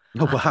school.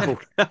 Oh, wow.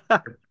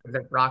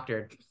 They're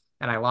proctored,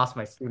 and I lost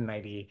my student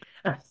ID,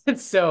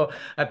 so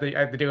I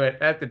have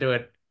to do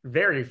it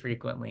very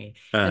frequently.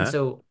 And Uh-huh.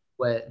 so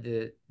what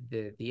the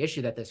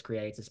issue that this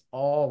creates is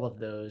all of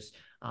those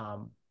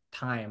um,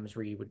 times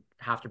where you would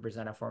have to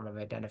present a form of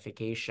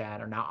identification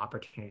are now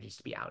opportunities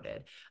to be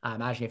outed.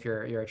 Imagine if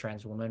you're a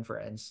trans woman, for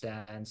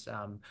instance,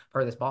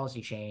 part of this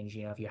policy change,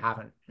 if you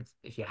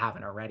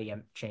haven't already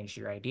changed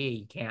your ID,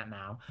 you can't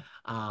now.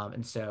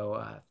 And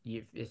so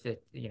if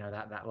it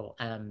that little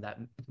M that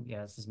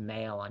this is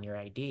male on your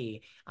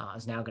ID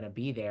is now going to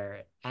be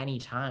there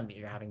anytime that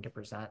you're having to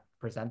present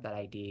that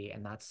ID,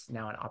 and that's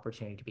now an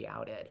opportunity to be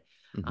outed.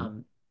 Mm-hmm.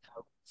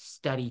 A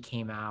study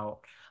came out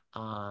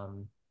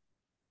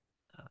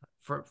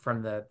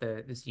from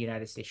this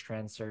United States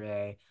Trans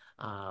Survey,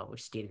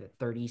 which stated that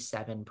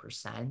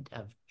 37%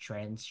 of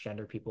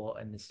transgender people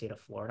in the state of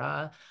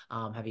Florida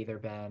have either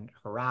been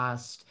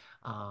harassed,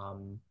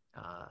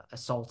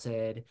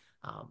 assaulted,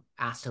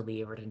 asked to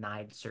leave, or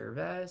denied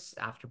service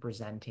after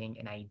presenting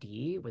an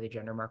ID with a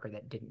gender marker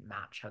that didn't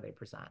match how they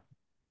present.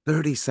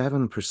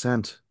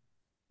 37%.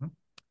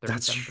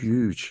 That's 37%.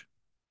 huge.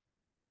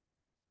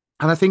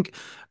 And I think,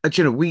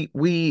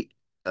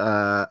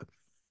 uh,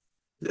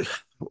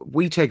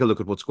 we take a look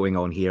at what's going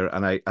on here,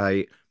 and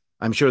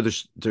I'm sure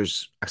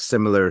there's a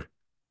similar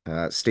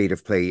state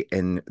of play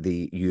in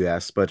the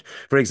US. But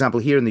for example,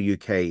 here in the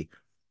UK,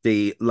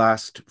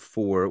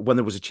 when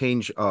there was a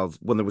change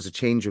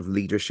of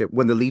leadership,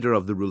 when the leader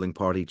of the ruling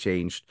party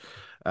changed,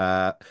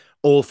 uh,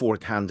 all four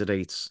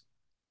candidates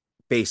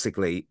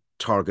basically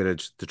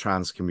targeted the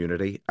trans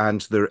community,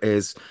 and there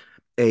is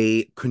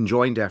a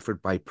conjoined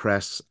effort by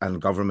press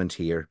and government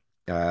here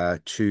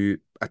to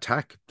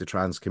attack the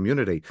trans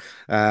community.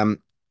 And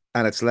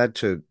it's led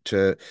to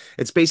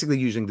it's basically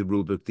using the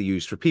rule book they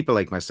use for people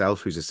like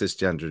myself, who's a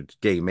cisgendered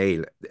gay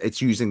male.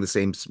 It's using the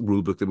same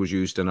rule book that was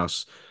used on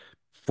us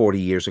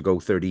 40 years ago,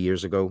 30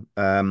 years ago.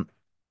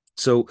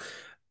 So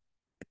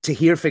to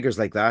hear figures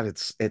like that,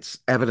 it's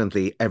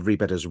evidently every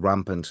bit as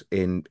rampant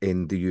in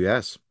the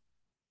US.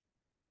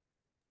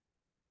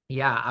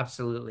 Yeah,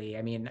 absolutely.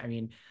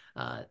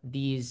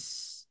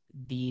 These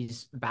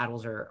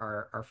battles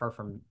are far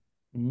from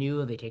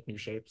new. They take new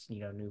shapes,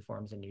 new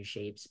forms and new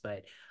shapes.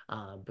 But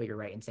you're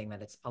right in saying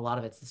that a lot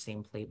of it's the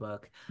same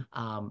playbook.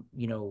 Um,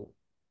 you know,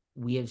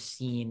 we have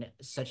seen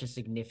such a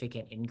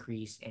significant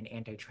increase in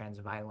anti-trans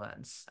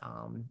violence,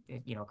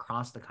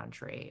 across the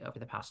country over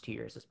the past 2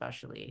 years,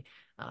 especially.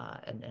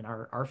 And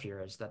our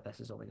fear is that this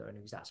is only going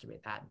to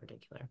exacerbate that in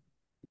particular.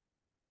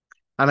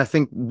 And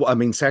I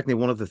mean, certainly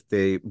one of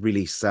the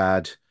really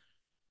sad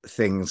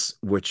things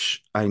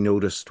which I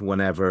noticed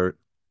whenever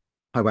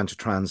I went to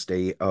Trans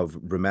Day of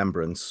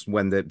Remembrance,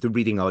 when the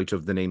reading out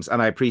of the names,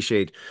 and I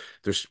appreciate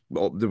there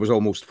was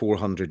almost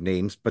 400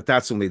 names, but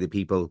that's only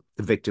the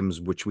victims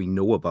which we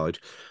know about.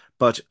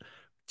 But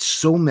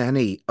so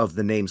many of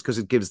the names, because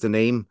it gives the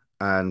name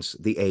and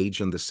the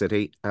age and the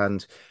city,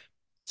 and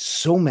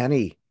so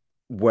many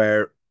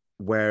were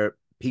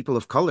people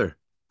of color,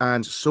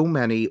 and so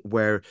many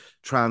were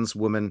trans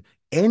women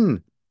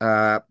in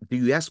the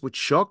US, which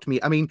shocked me.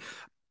 I mean,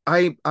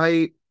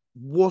 I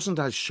wasn't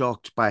as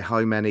shocked by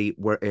how many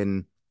were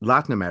in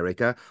Latin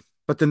America,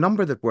 but the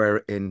number that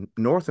were in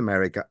North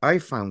America, I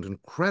found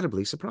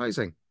incredibly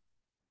surprising.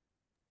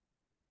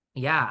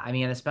 Yeah, I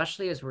mean,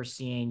 especially as we're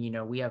seeing,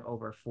 we have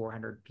over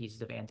 400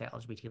 pieces of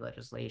anti-LGBT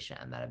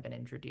legislation that have been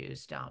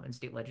introduced in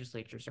state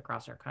legislatures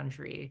across our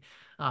country.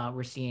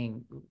 We're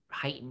seeing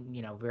heightened,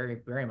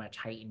 very, very much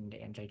heightened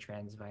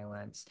anti-trans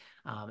violence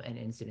and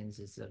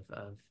incidences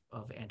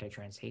of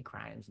anti-trans hate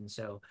crimes. And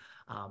so,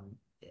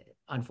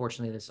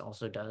 unfortunately, this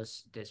also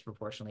does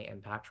disproportionately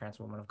impact trans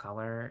women of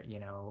color.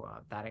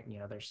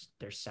 There's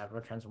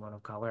several trans women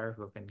of color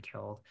who have been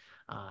killed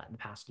in the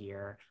past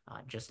year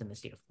just in the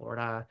state of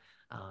Florida.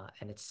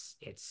 And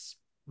it's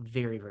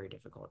very, very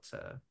difficult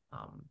to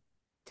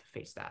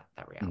face that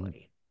Mhm.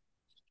 reality.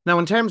 Now,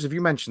 in terms of,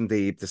 you mentioned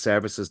the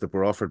services that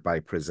were offered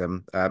by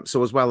Prism,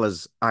 so as well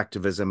as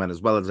activism and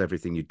as well as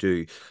everything you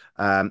do,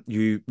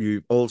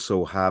 you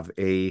also have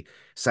a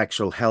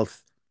sexual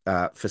health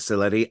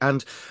facility,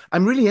 and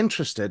I'm really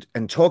interested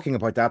in talking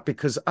about that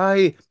because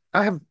I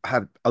have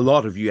had a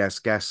lot of US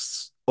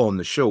guests on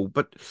the show,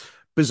 but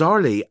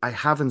bizarrely, I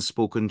haven't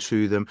spoken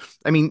to them.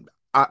 I mean,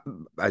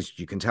 as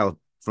you can tell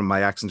from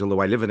my accent, although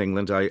I live in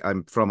England,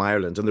 I'm from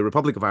Ireland, and the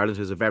Republic of Ireland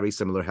has a very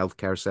similar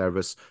healthcare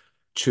service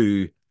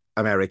to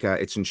America.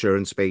 It's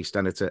insurance based,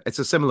 and it's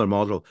a similar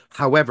model.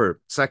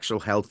 However, sexual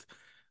health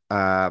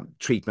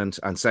treatment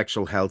and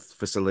sexual health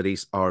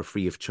facilities are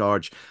free of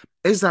charge.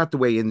 Is that the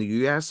way in the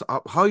US?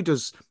 How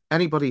does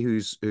anybody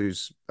who's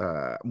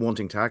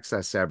wanting to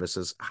access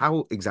services,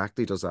 how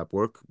exactly does that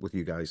work with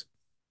you guys?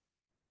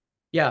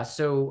 Yeah,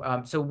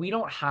 so we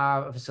don't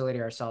have a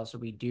facility ourselves, so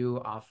we do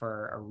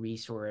offer a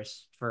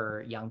resource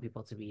for young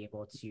people to be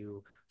able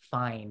to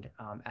find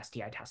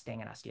STI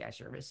testing and STI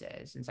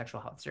services and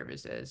sexual health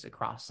services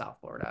across South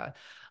Florida.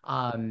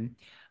 Um,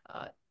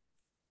 uh,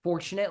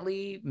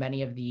 Fortunately,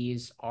 many of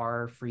these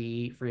are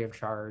free of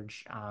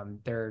charge.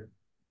 They're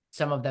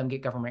Some of them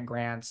get government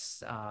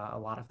grants. A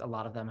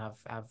lot of them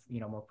have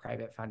more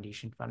private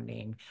foundation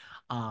funding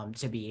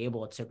to be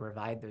able to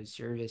provide those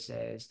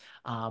services.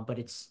 But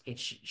it's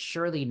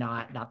surely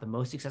not the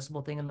most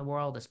accessible thing in the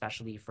world,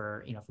 especially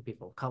for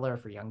people of color,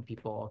 for young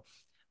people,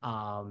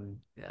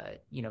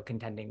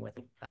 contending with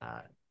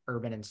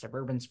urban and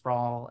suburban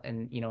sprawl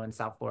and in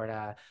South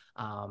Florida.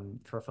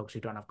 For folks who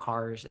don't have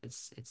cars,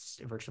 it's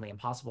virtually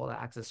impossible to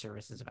access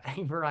services of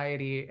any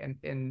variety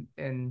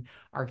in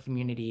our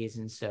communities.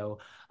 And so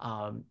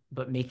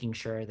but making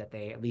sure that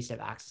they at least have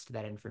access to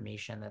that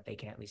information, that they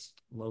can at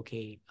least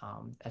locate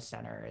a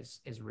center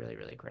is really,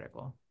 really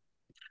critical.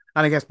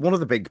 And I guess one of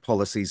the big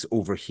policies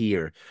over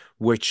here,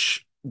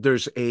 which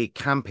there's a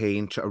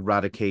campaign to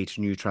eradicate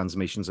new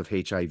transmissions of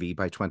HIV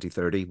by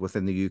 2030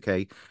 within the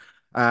UK.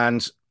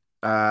 And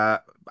uh,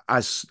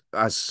 as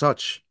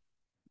such,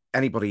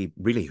 anybody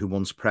really who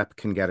wants PrEP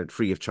can get it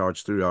free of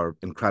charge through our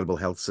incredible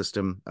health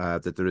system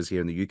that there is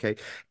here in the UK.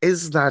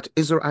 Is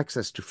there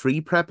access to free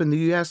PrEP in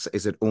the US?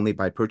 Is it only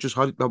by purchase?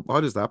 How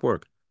does that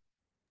work?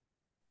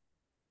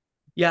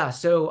 Yeah,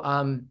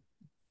 so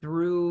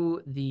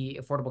through the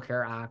Affordable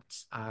Care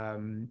Act,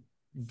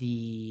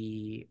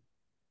 the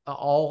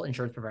all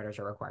insurance providers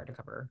are required to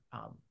cover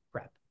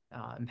PrEP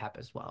and PEP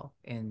as well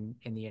in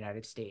the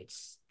United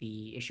States.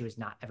 The issue is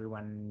not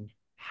everyone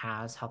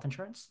has health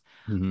insurance.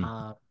 Hmm.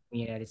 In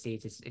the United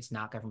States, it's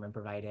not government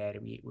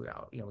provided. We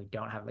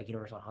don't have like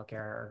universal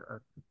healthcare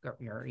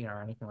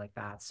or anything like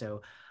that.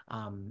 So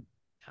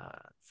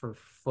for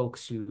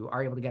folks who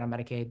are able to get on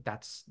Medicaid,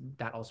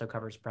 that also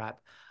covers PrEP.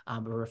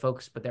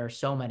 But there are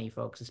so many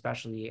folks,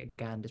 especially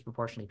again,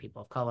 disproportionately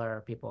people of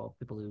color, people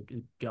who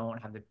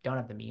don't have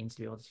the means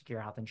to be able to secure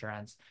health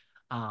insurance,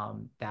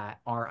 that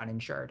are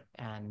uninsured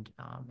and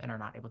are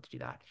not able to do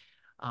that.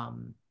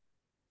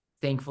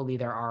 Thankfully,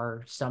 there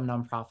are some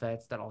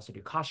nonprofits that also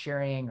do cost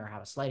sharing or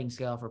have a sliding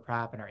scale for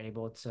PrEP and are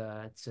able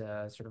to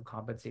sort of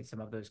compensate some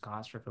of those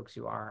costs for folks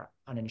who are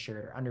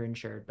uninsured or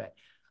underinsured. But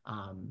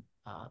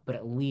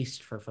at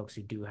least for folks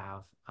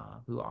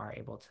who are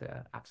able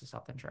to access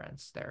health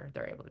insurance,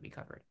 they're able to be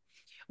covered.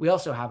 We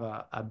also have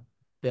a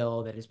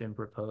bill that has been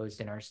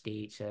proposed in our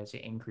state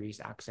to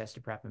increase access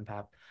to PrEP and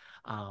PEP,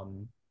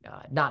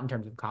 not in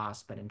terms of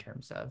cost, but in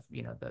terms of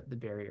the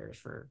barriers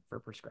for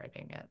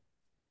prescribing it.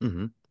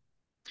 Hmm.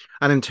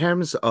 And in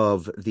terms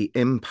of the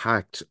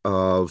impact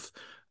of,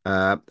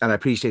 and I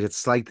appreciate it's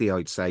slightly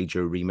outside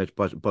your remit,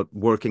 but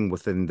working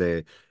with a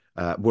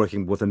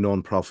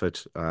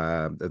non-profit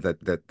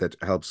that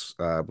helps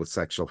with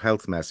sexual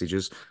health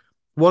messages,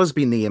 what has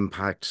been the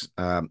impact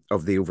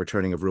of the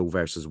overturning of Roe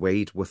versus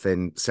Wade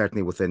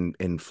certainly within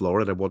in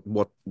Florida?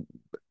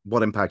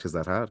 What impact has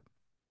that had?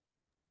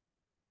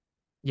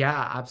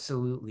 Yeah,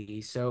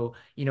 absolutely. So,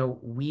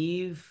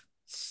 we've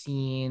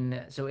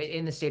seen, so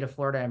in the state of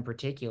Florida in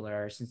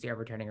particular, since the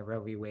overturning of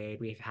Roe v. Wade,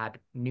 we've had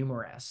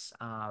numerous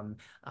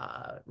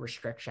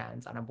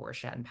restrictions on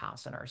abortion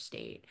passed in our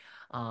state.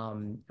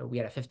 We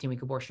had a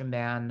 15-week abortion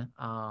ban.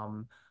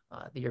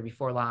 The year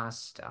before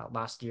last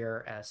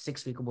year, a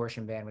 6-week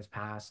abortion ban was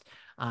passed.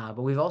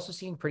 But we've also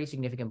seen pretty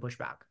significant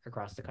pushback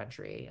across the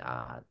country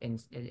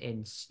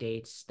in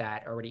states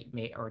that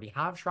already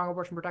have strong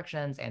abortion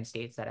protections and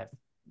states that have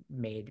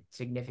made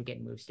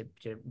significant moves to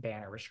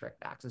ban or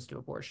restrict access to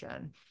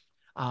abortion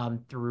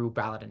through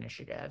ballot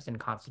initiatives and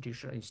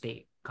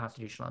state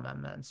constitutional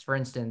amendments. For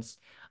instance,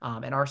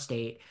 in our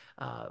state,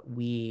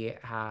 we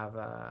have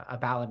a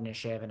ballot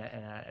initiative and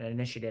an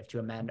initiative to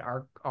amend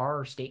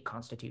our state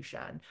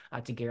constitution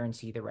to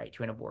guarantee the right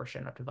to an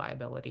abortion up to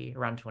viability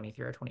around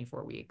 23 or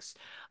 24 weeks.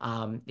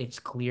 It's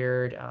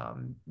cleared.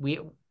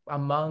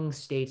 Among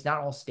states, not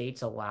all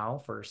states allow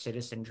for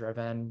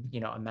citizen-driven,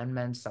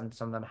 amendments. Some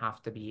of them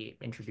have to be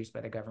introduced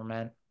by the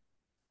government.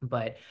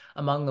 But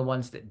among the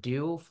ones that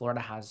do, Florida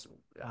has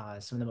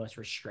some of the most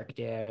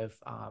restrictive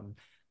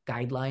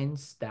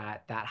guidelines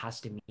that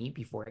has to meet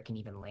before it can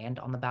even land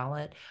on the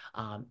ballot.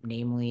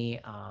 Namely,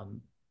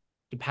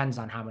 depends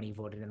on how many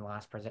voted in the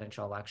last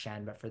presidential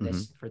election, but for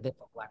this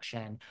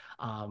election,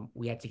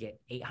 we had to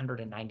get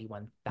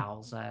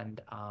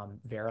 891,000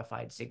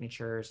 verified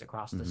signatures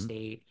across the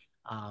state.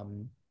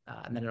 And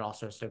then it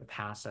also has to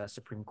pass a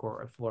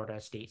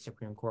Florida State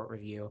Supreme Court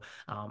review.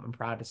 I'm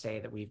proud to say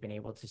that we've been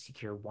able to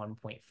secure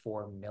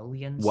 1.4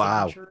 million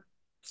signatures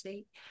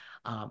state.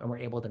 And we're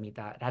able to meet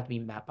that. It had to be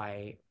met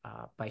by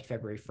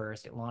February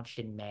 1st. It launched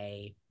in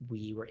May.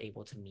 We were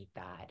able to meet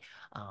that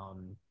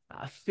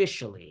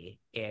officially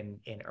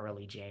in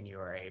early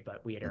January,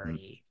 but we had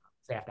already,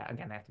 so they have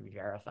to be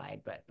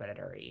verified, but it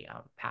already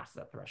passed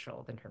the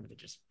threshold in terms of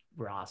just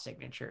raw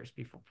signatures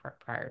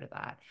prior to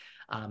that.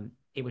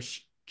 It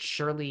was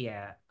surely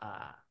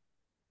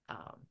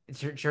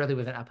surely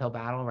with an uphill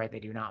battle, right? They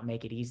do not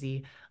make it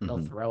easy.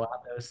 They'll throw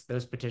out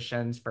those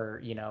petitions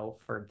for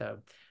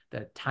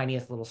the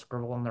tiniest little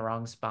scribble in the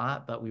wrong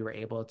spot, but we were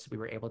able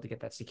to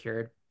get that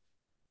secured.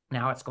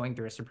 Now it's going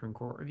through a Supreme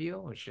Court review,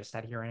 which just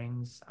had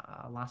hearings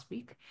last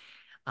week,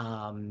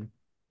 and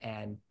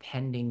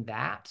pending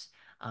that,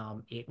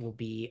 it will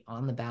be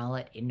on the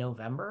ballot in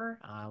November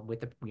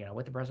with the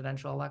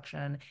presidential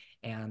election,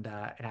 and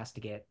it has to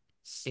get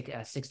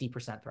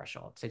 60%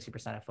 threshold.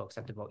 60% of folks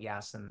have to vote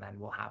yes, and then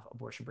we'll have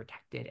abortion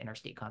protected in our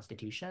state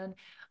constitution,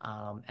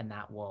 and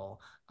that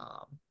will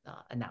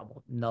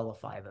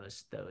nullify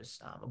those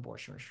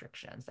abortion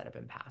restrictions that have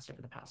been passed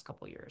over the past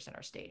couple of years in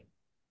our state.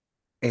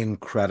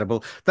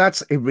 Incredible.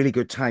 That's a really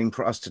good time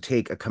for us to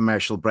take a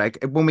commercial break.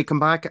 When we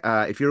come back,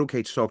 if you're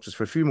okay to talk to us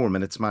for a few more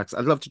minutes, Max,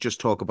 I'd love to just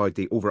talk about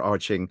the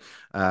overarching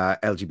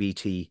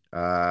LGBT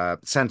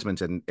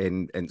sentiment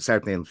in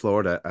certainly in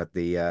Florida at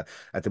the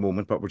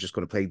moment. But we're just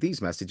going to play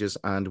these messages,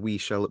 and we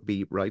shall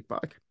be right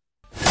back.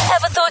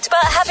 Ever thought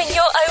about having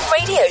your own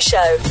radio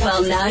show?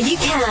 Well, now you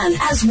can,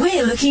 as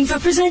we're looking for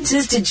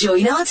presenters to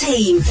join our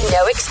team.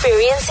 No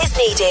experience is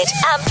needed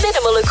and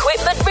minimal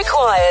equipment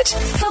required.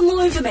 For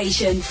more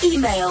information,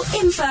 email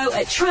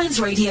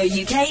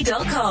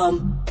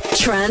info@transradiouk.com.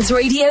 Trans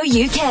Radio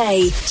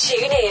UK.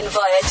 Tune in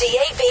via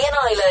DAB and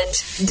Ireland.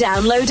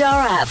 Download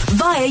our app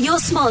via your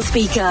smart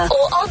speaker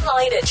or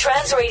online at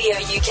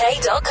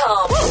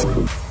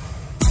transradiouk.com.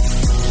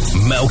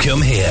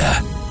 Malcolm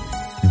here.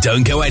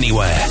 Don't go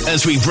anywhere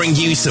as we bring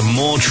you some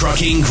more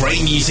trucking,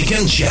 great music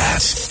and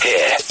chat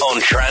here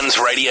on Trans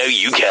Radio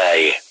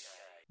UK.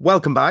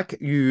 Welcome back.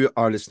 You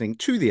are listening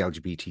to the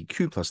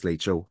LGBTQ Plus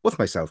Late Show with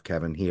myself,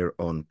 Kevin, here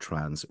on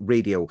Trans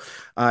Radio.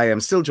 I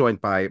am still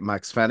joined by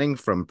Max Fenning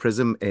from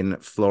Prism in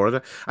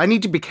Florida. I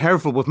need to be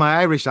careful with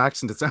my Irish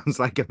accent. It sounds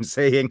like I'm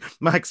saying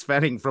Max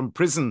Fenning from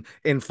Prison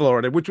in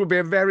Florida, which would be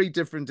a very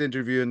different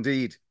interview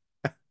indeed.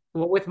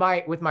 Well, with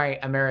my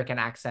American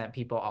accent,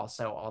 people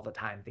also all the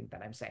time think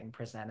that I'm saying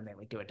prison, and they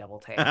do a double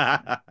take.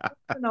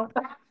 No.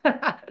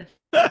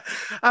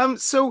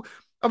 So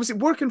obviously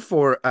working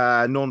for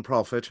a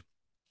non-profit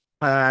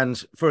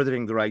and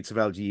furthering the rights of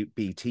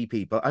LGBT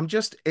people, I'm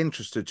just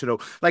interested to know,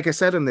 like I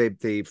said in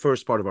the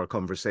first part of our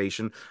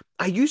conversation,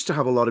 I used to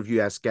have a lot of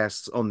US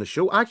guests on the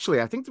show.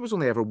 Actually, I think there was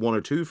only ever one or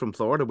two from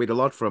Florida. We had a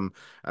lot from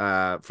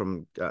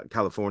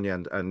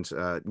California and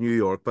New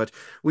York, but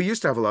we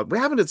used to have a lot. We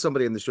haven't had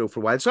somebody in the show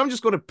for a while, so I'm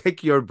just going to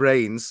pick your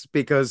brains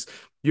because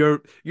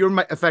you're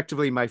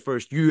effectively my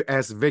first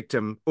US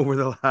victim over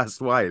the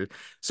last while.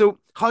 So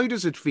how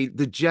does it feel,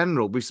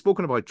 we've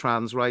spoken about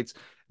trans rights,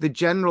 the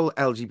general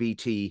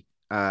LGBTQ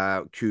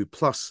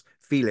plus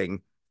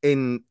feeling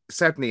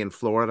certainly in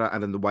Florida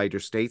and in the wider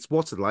states?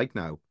 What's it like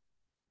now?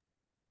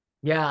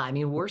 Yeah, I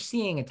mean, we're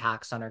seeing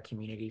attacks on our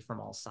community from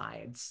all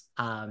sides.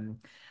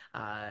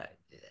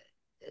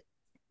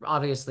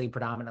 Obviously,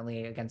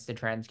 predominantly against the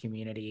trans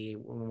community,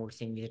 when we're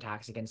seeing these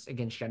attacks against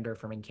gender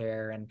affirming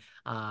care, and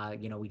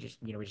we just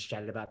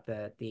chatted about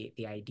the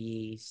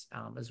IDs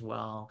as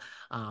well.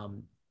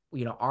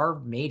 Our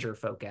major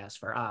focus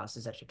for us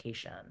is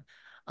education.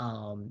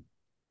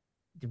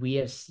 we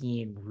have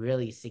seen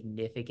really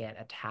significant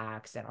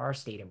attacks in our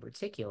state in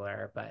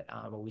particular, but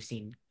we've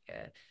seen.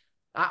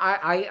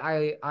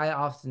 I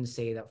often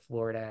say that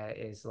Florida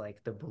is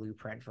like the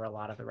blueprint for a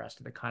lot of the rest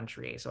of the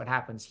country. So what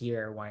happens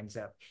here winds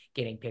up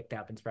getting picked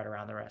up and spread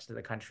around the rest of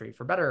the country,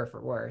 for better or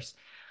for worse.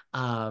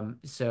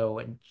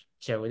 So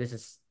this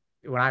is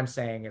what I'm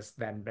saying has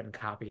then been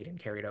copied and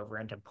carried over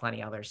into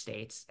plenty other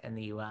states in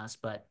the U.S.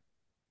 But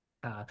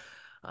uh,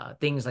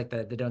 things like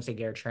the Don't Say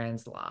Gay or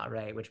Trans law,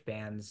 right, which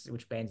bans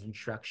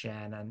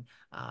instruction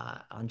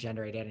on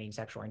gender identity and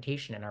sexual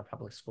orientation in our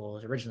public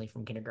schools, originally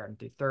from kindergarten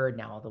through third,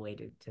 now all the way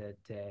to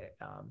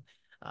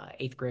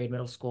eighth grade,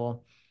 middle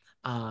school.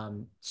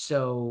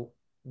 So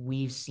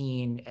we've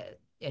seen.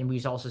 And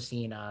we've also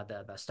seen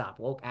the Stop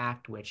Woke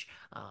Act, which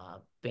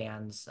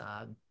bans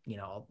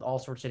all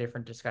sorts of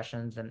different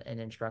discussions and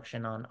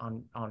instruction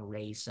on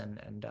race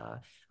and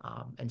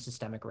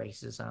systemic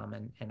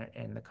racism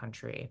in the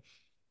country.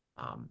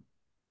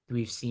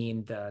 We've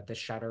seen the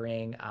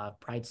shuttering of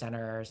pride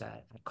centers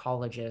at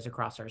colleges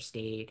across our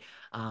state.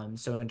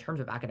 So in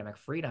terms of academic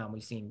freedom,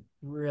 we've seen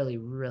really,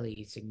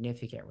 really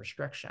significant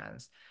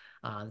restrictions.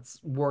 It's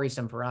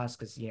worrisome for us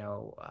because,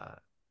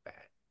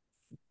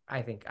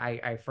 I think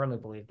I firmly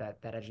believe that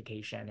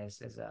education is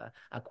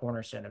a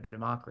cornerstone of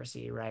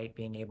democracy, right?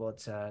 Being able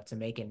to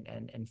make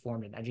an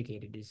informed and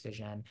educated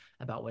decision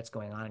about what's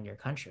going on in your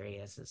country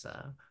is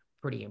a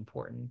pretty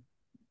important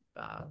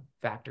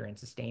factor in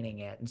sustaining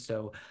it. And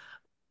so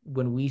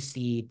when we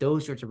see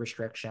those sorts of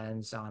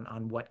restrictions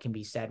on what can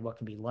be said, what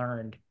can be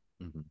learned,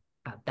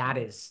 that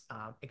is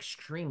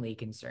extremely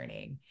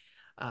concerning.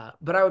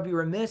 But I would be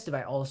remiss if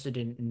I also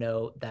didn't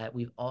note that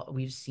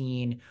we've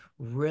seen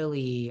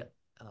really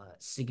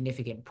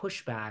significant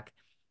pushback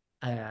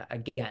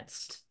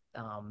against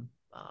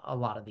a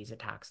lot of these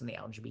attacks in the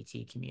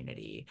LGBT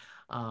community,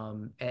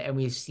 and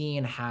we've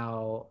seen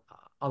how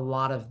a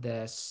lot of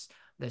this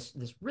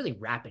really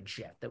rapid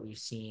shift that we've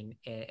seen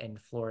in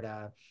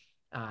Florida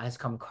has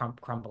come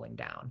crumbling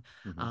down.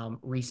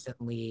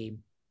 Recently,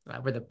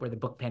 we're the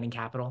book banning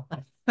capital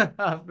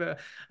of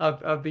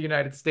the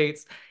United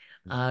States.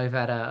 We've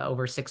had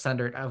over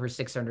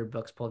 600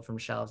 books pulled from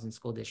shelves in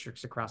school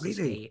districts across the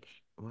state.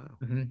 Wow.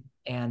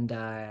 And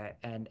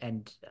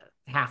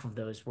half of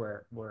those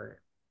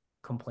were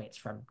complaints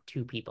from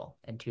two people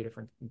in two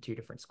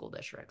different school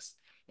districts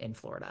in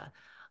Florida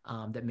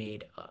that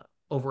made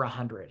over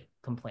 100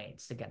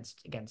 complaints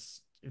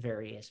against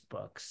various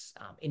books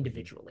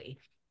individually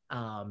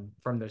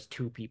from those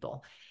two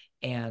people,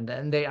 and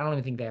I don't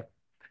even think they're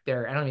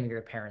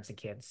parents and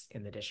kids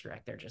in the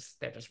district. They're just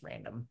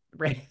random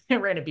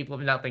people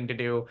with nothing to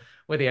do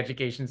with the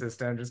education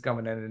system, just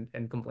coming in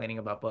and complaining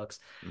about books.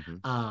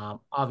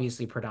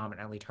 Obviously,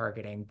 predominantly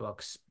targeting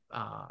books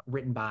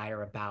written by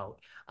or about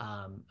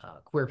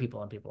queer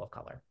people and people of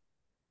color.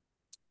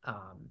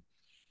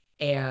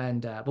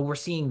 But we're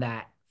seeing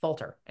that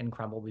falter and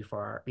crumble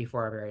before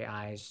our very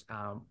eyes.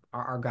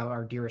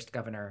 Our dearest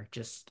governor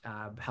just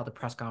held a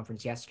press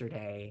conference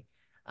yesterday,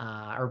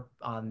 or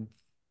on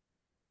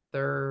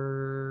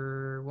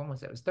when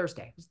was it? It was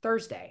Thursday.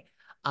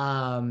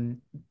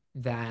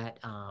 That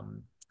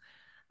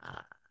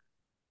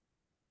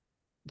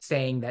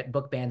saying that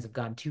book bans have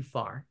gone too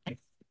far.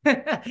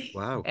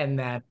 Wow. And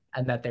that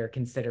they're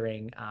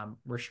considering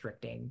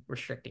restricting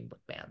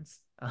book bans.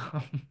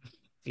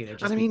 Either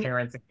just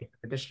parents in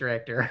the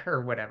district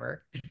or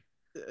whatever.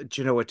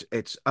 Do you know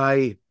it's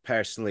I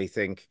personally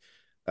think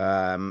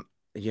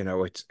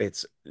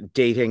it's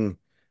dating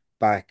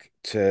back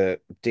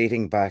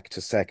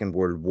to Second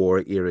World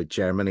War era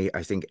Germany.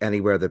 I think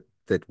anywhere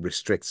that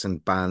restricts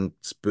and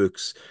bans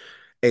books,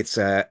 it's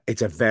a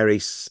very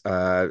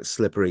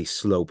slippery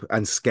slope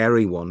and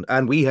scary one.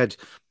 And we had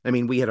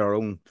our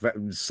own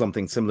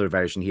something similar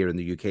version here in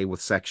the UK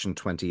with Section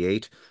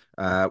 28,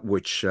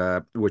 which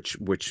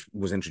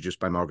was introduced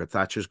by Margaret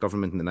Thatcher's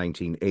government in the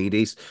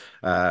 1980s,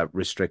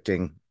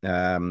 restricting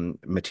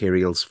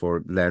materials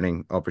for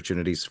learning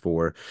opportunities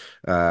for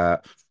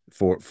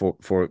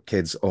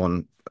kids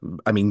on.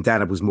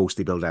 Then it was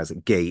mostly billed as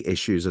gay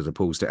issues as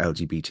opposed to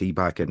LGBT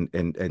back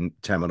in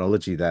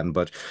terminology then,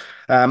 but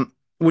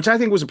which I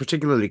think was a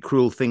particularly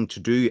cruel thing to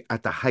do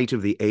at the height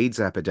of the AIDS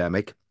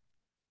epidemic.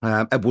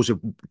 It was a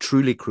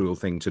truly cruel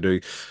thing to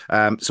do.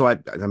 So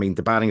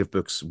the banning of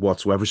books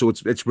whatsoever. So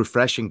it's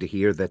refreshing to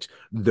hear that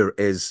there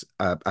is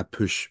a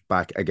push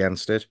back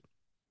against it.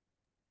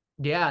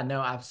 Yeah,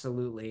 no,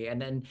 absolutely.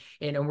 And then,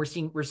 we're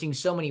seeing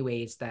so many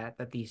ways that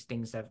these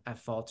things have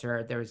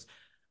faltered. There's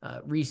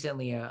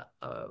recently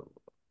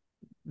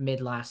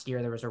mid last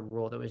year, there was a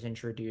rule that was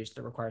introduced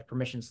that requires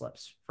permission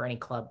slips for any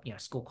club,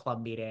 school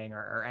club meeting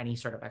or any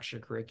sort of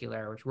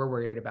extracurricular, which we're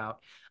worried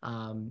about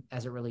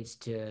as it relates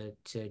to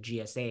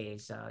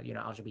GSAs,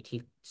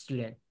 LGBT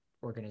student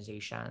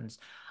organizations.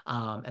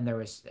 And there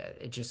was,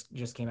 it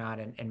just came out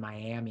in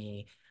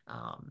Miami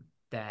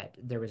that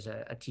there was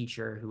a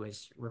teacher who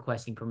was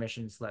requesting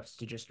permission slips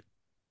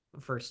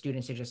for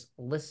students to just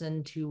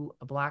listen to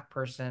a Black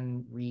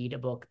person read a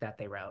book that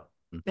they wrote.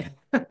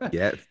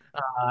 Yeah.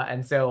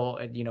 And so,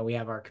 we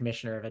have our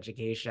commissioner of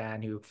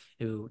education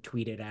who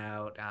tweeted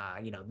out,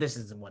 this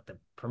isn't what the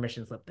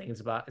permission slip thing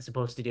is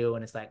supposed to do.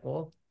 And it's like,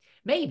 well,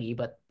 maybe,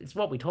 but it's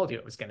what we told you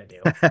it was going to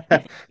do.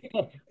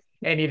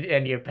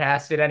 And you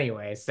passed it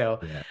anyway. So,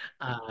 Yeah.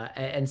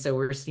 and so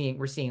we're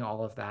seeing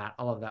all of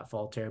that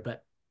falter,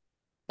 but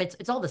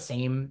it's all the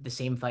same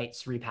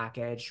fights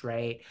repackaged,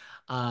 right?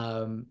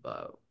 Um,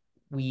 uh,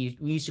 we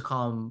used to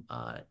call them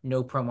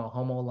no promo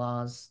homo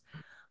laws.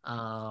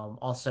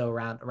 Also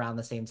around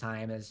the same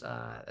time as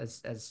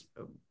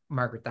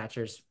Margaret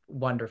Thatcher's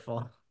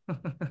wonderful,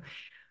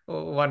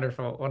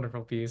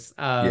 wonderful piece.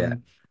 Yeah.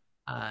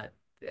 Uh,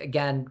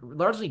 Again,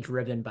 largely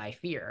driven by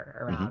fear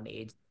Hmm. around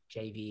AIDS,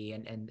 HIV,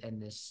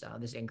 and this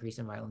increase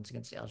in violence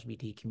against the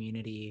LGBT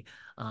community,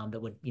 that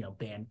would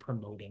ban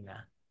promoting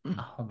a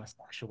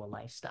homosexual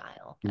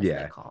lifestyle, as they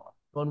Yeah. call it.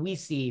 When we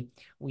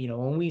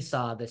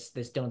saw this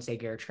 "Don't Say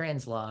Gay or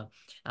Trans" law,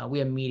 we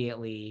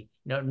immediately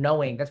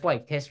knowing that's why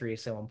history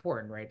is so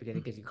important, right? Because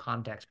it gives you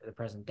context for the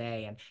present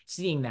day, and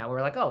seeing that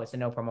we're like, oh, it's a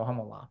no promo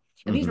homo law,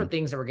 and these were Hmm.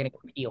 things that were getting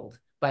repealed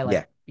by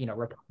Yeah.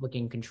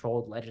 Republican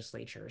controlled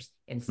legislatures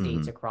in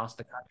states Hmm. across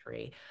the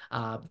country.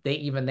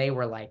 They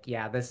were like,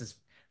 yeah, this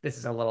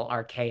is a little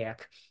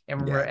archaic, and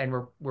we're Yeah. and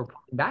we're we're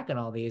pulling back on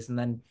all these, and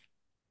then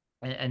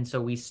and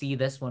so we see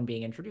this one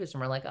being introduced,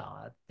 and we're like,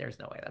 oh, there's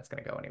no way that's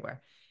going to go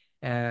anywhere,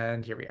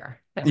 and here we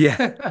are,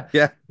 Yeah.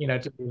 Yeah.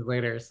 2 years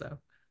later. So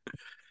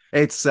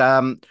It's so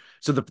I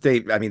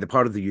mean the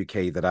part of the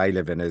UK that I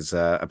live in is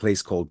a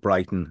place called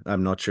Brighton.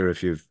 I'm not sure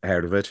if you've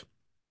heard of it.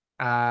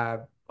 uh,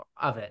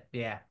 of it,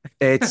 yeah.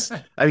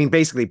 I mean,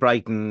 basically,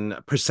 Brighton,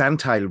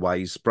 percentile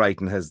wise,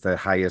 Brighton has the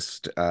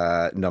highest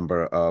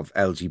number of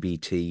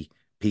LGBT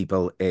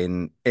people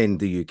in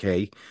the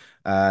UK.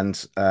 And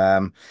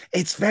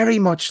it's very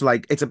much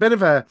like it was a bit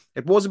of a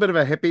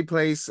hippie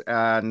place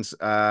and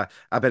a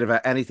bit of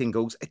a anything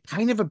goes,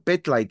 kind of a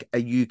bit like a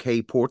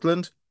UK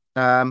Portland.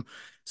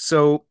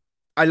 So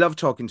I love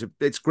talking to,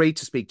 it's great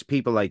to speak to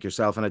people like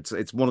yourself. And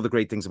it's one of the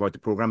great things about the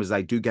program is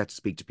I do get to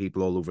speak to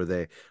people all over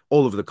the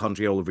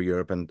country, all over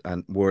Europe and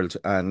world.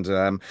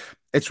 And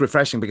it's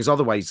refreshing because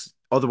otherwise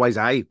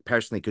I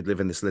personally could live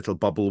in this little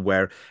bubble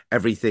where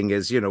everything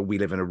is, we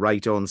live in a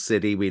right on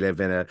city. We live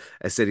in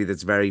a city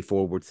that's very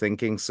forward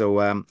thinking.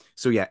 So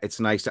yeah, it's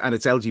nice and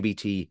it's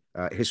LGBT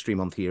History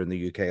Month here in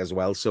the UK as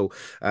well. So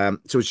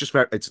it's just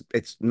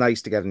it's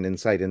nice to get an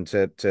insight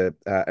into to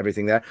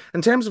everything there.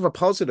 In terms of a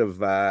positive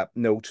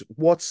note,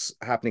 what's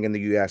happening in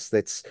the US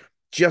that's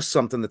just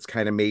something that's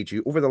kind of made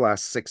you over the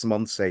last 6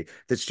 months, say,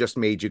 that's just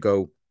made you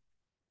go,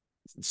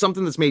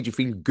 something that's made you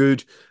feel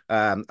good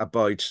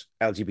about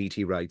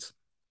LGBT rights.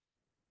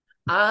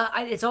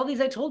 It's all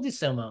these "I told you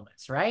so"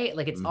 moments, right?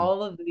 Like it's Hmm.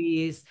 all of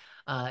these,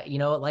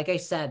 like I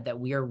said, that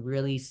we are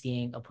really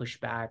seeing a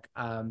pushback.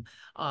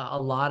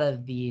 A lot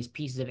of these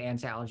pieces of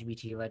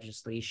anti-LGBT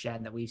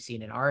legislation that we've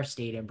seen in our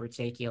state in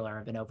particular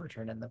have been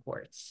overturned in the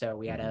courts. So Hmm.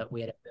 we had a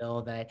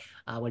bill that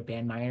would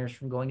ban minors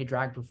from going to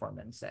drag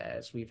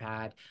performances. We've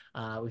had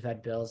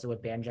bills that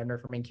would ban gender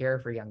affirming care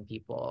for young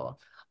people.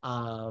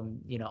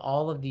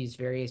 All of these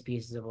various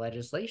pieces of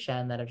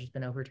legislation that have just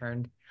been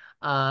overturned,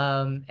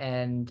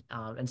 and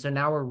so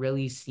now we're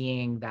really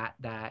seeing that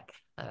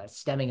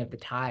stemming of the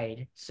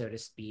tide, so to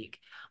speak.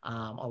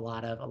 A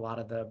lot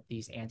of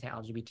these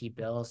anti-LGBT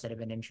bills that have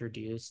been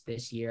introduced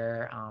this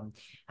year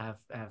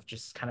have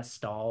just kind of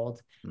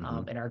stalled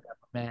Hmm. in our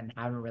government and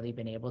haven't really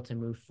been able to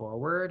move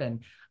forward,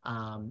 and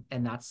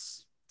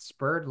that's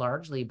spurred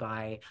largely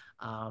by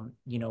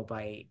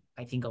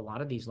I think a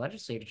lot of these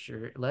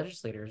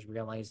legislators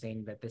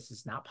realizing that this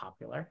is not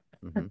popular.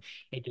 Hmm.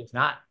 It does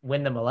not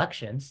win them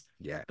elections,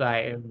 Yeah.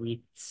 but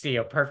we see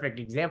a perfect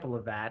example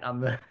of that on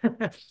the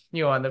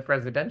on the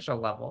presidential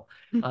level.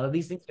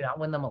 These things do not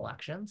win them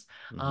elections,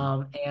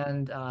 Hmm.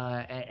 and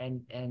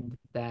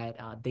that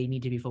they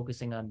need to be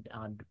focusing on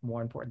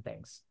more important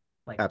things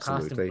like cost of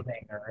Absolutely.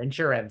 living or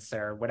insurance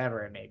or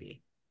whatever it may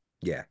be.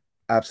 Yeah,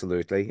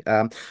 absolutely.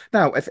 Now,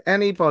 if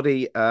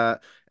anybody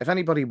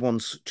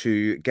wants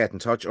to get in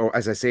touch, or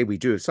as I say, we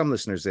do have some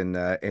listeners in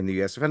the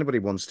US. If anybody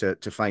wants to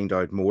find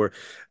out more,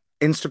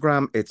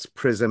 Instagram, it's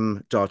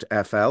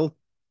prism.fl.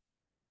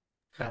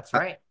 That's Uh,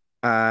 right.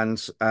 and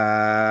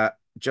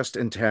just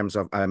in terms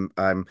of I'm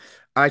on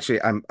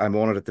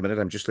it at the minute.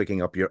 I'm just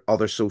looking up your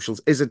other socials.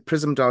 Is it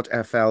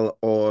prism.fl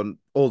on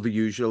all the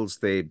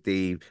usuals,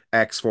 the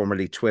X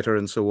formerly Twitter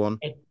and so on?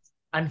 It's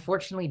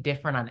unfortunately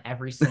different on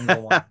every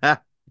single one.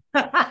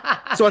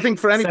 So I think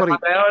for So anybody,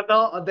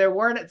 there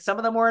weren't some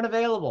of them weren't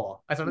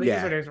available. Some of the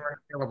yeah. usernames weren't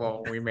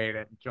available when we made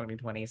it in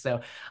 2020.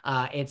 So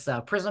it's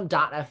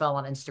prism.fl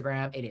on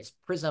Instagram. It is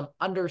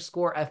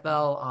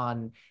prism_FL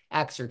on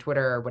X or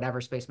Twitter or whatever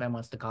Spaceman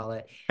wants to call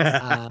it.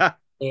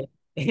 It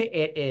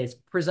it is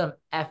Prism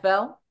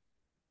FL,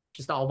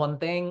 just all one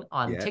thing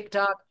on Yeah.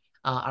 TikTok.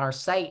 Our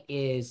site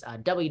is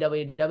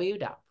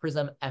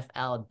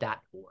www.prismfl.org.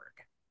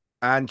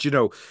 And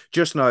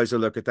just now as I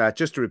look at that,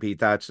 just to repeat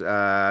that,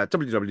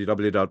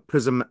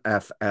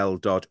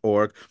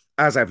 www.prismfl.org.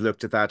 As I've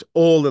looked at that,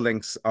 all the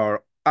links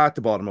are at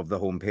the bottom of the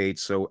homepage,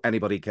 so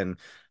anybody can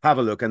have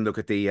a look and look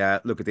at the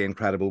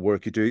incredible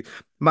work you do.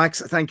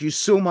 Max, thank you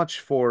so much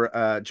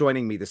for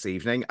joining me this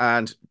evening,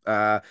 and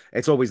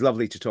it's always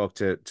lovely to talk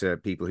to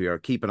people who are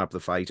keeping up the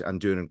fight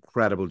and doing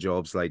incredible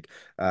jobs like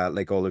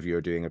all of you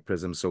are doing at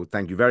Prism. So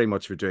thank you very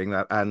much for doing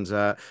that, and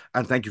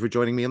thank you for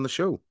joining me on the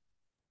show.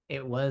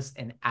 It was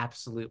an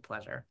absolute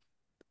pleasure.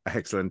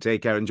 Excellent.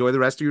 Take care. Enjoy the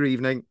rest of your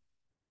evening.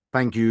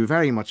 Thank you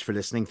very much for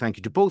listening. Thank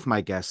you to both my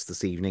guests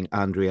this evening,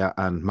 Andrea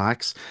and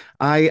Max.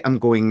 I am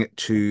going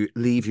to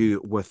leave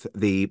you with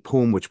the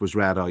poem which was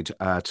read out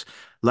at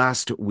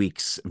last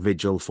week's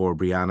vigil for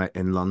Brianna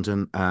in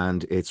London,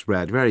 and it's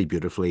read very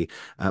beautifully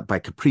by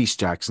Caprice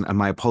Jackson. And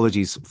my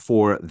apologies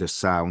for the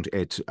sound.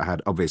 It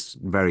had obvious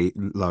very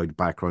loud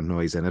background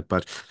noise in it,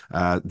 but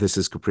this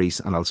is Caprice,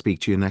 and I'll speak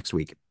to you next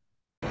week.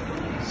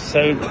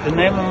 So the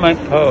name of my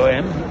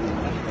poem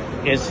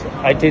is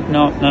I Did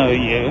Not Know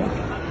You,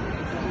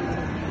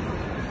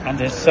 and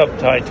it's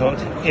subtitled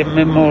In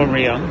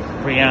Memoriam,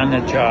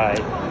 Brianna Jai.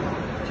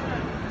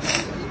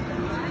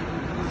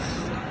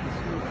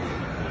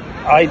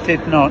 I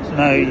did not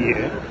know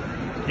you,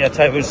 yet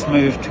I was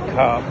moved to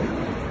come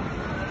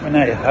when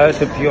I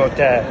heard of your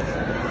death.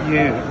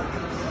 You,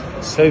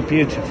 so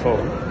beautiful,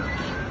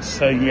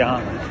 so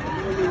young.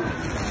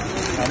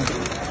 And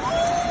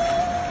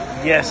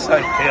yes,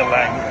 I feel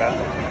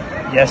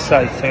anger. Yes,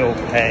 I feel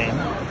pain.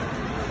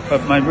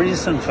 But my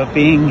reason for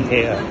being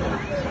here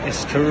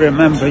is to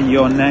remember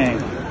your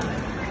name.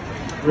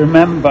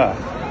 Remember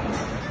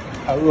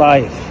a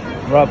life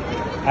rubbed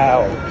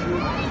out,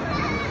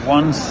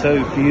 one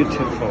so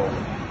beautiful,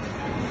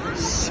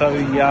 so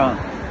young.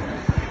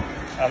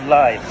 A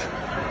life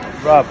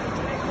rubbed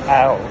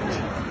out,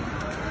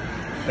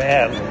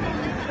 barely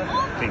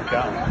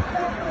begun.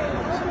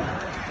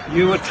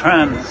 You were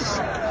trans,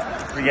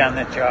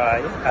 Brianna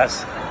Jai,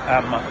 as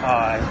am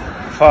I,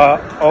 far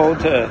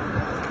older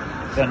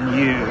than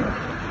you,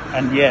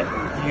 and yet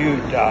you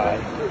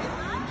died.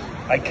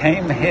 I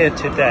came here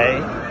today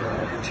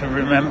to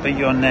remember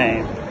your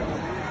name,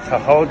 to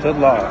hold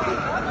aloft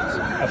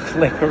a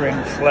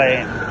flickering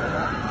flame,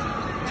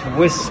 to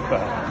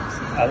whisper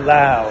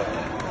aloud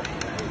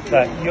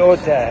that your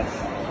death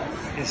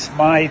is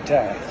my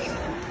death.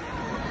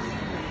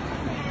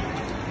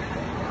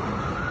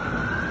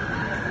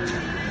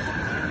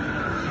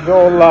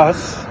 Your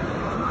loss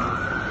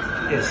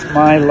is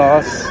my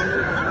loss,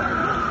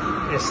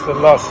 is the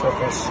loss of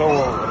us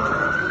all.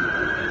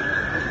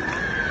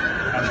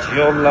 And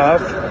your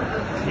love,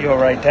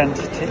 your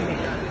identity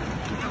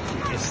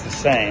is the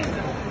same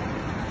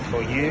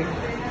for you,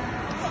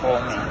 for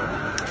me.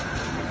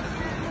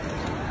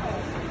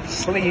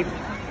 Sleep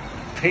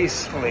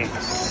peacefully,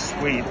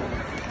 sweet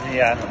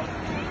Brianna,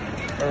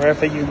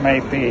 wherever you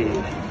may be,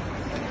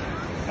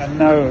 and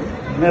know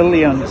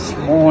millions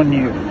mourn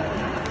you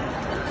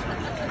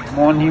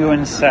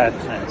in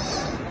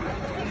sadness,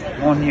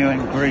 mourn you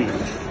in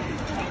grief,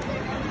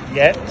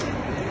 yet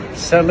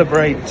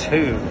celebrate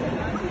too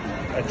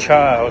a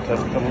child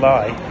of the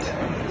light,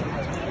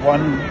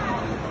 one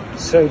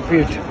so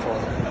beautiful,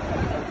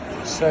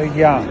 so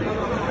young,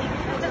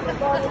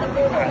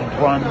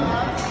 and one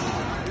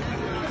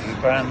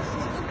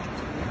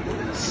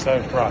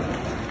so bright.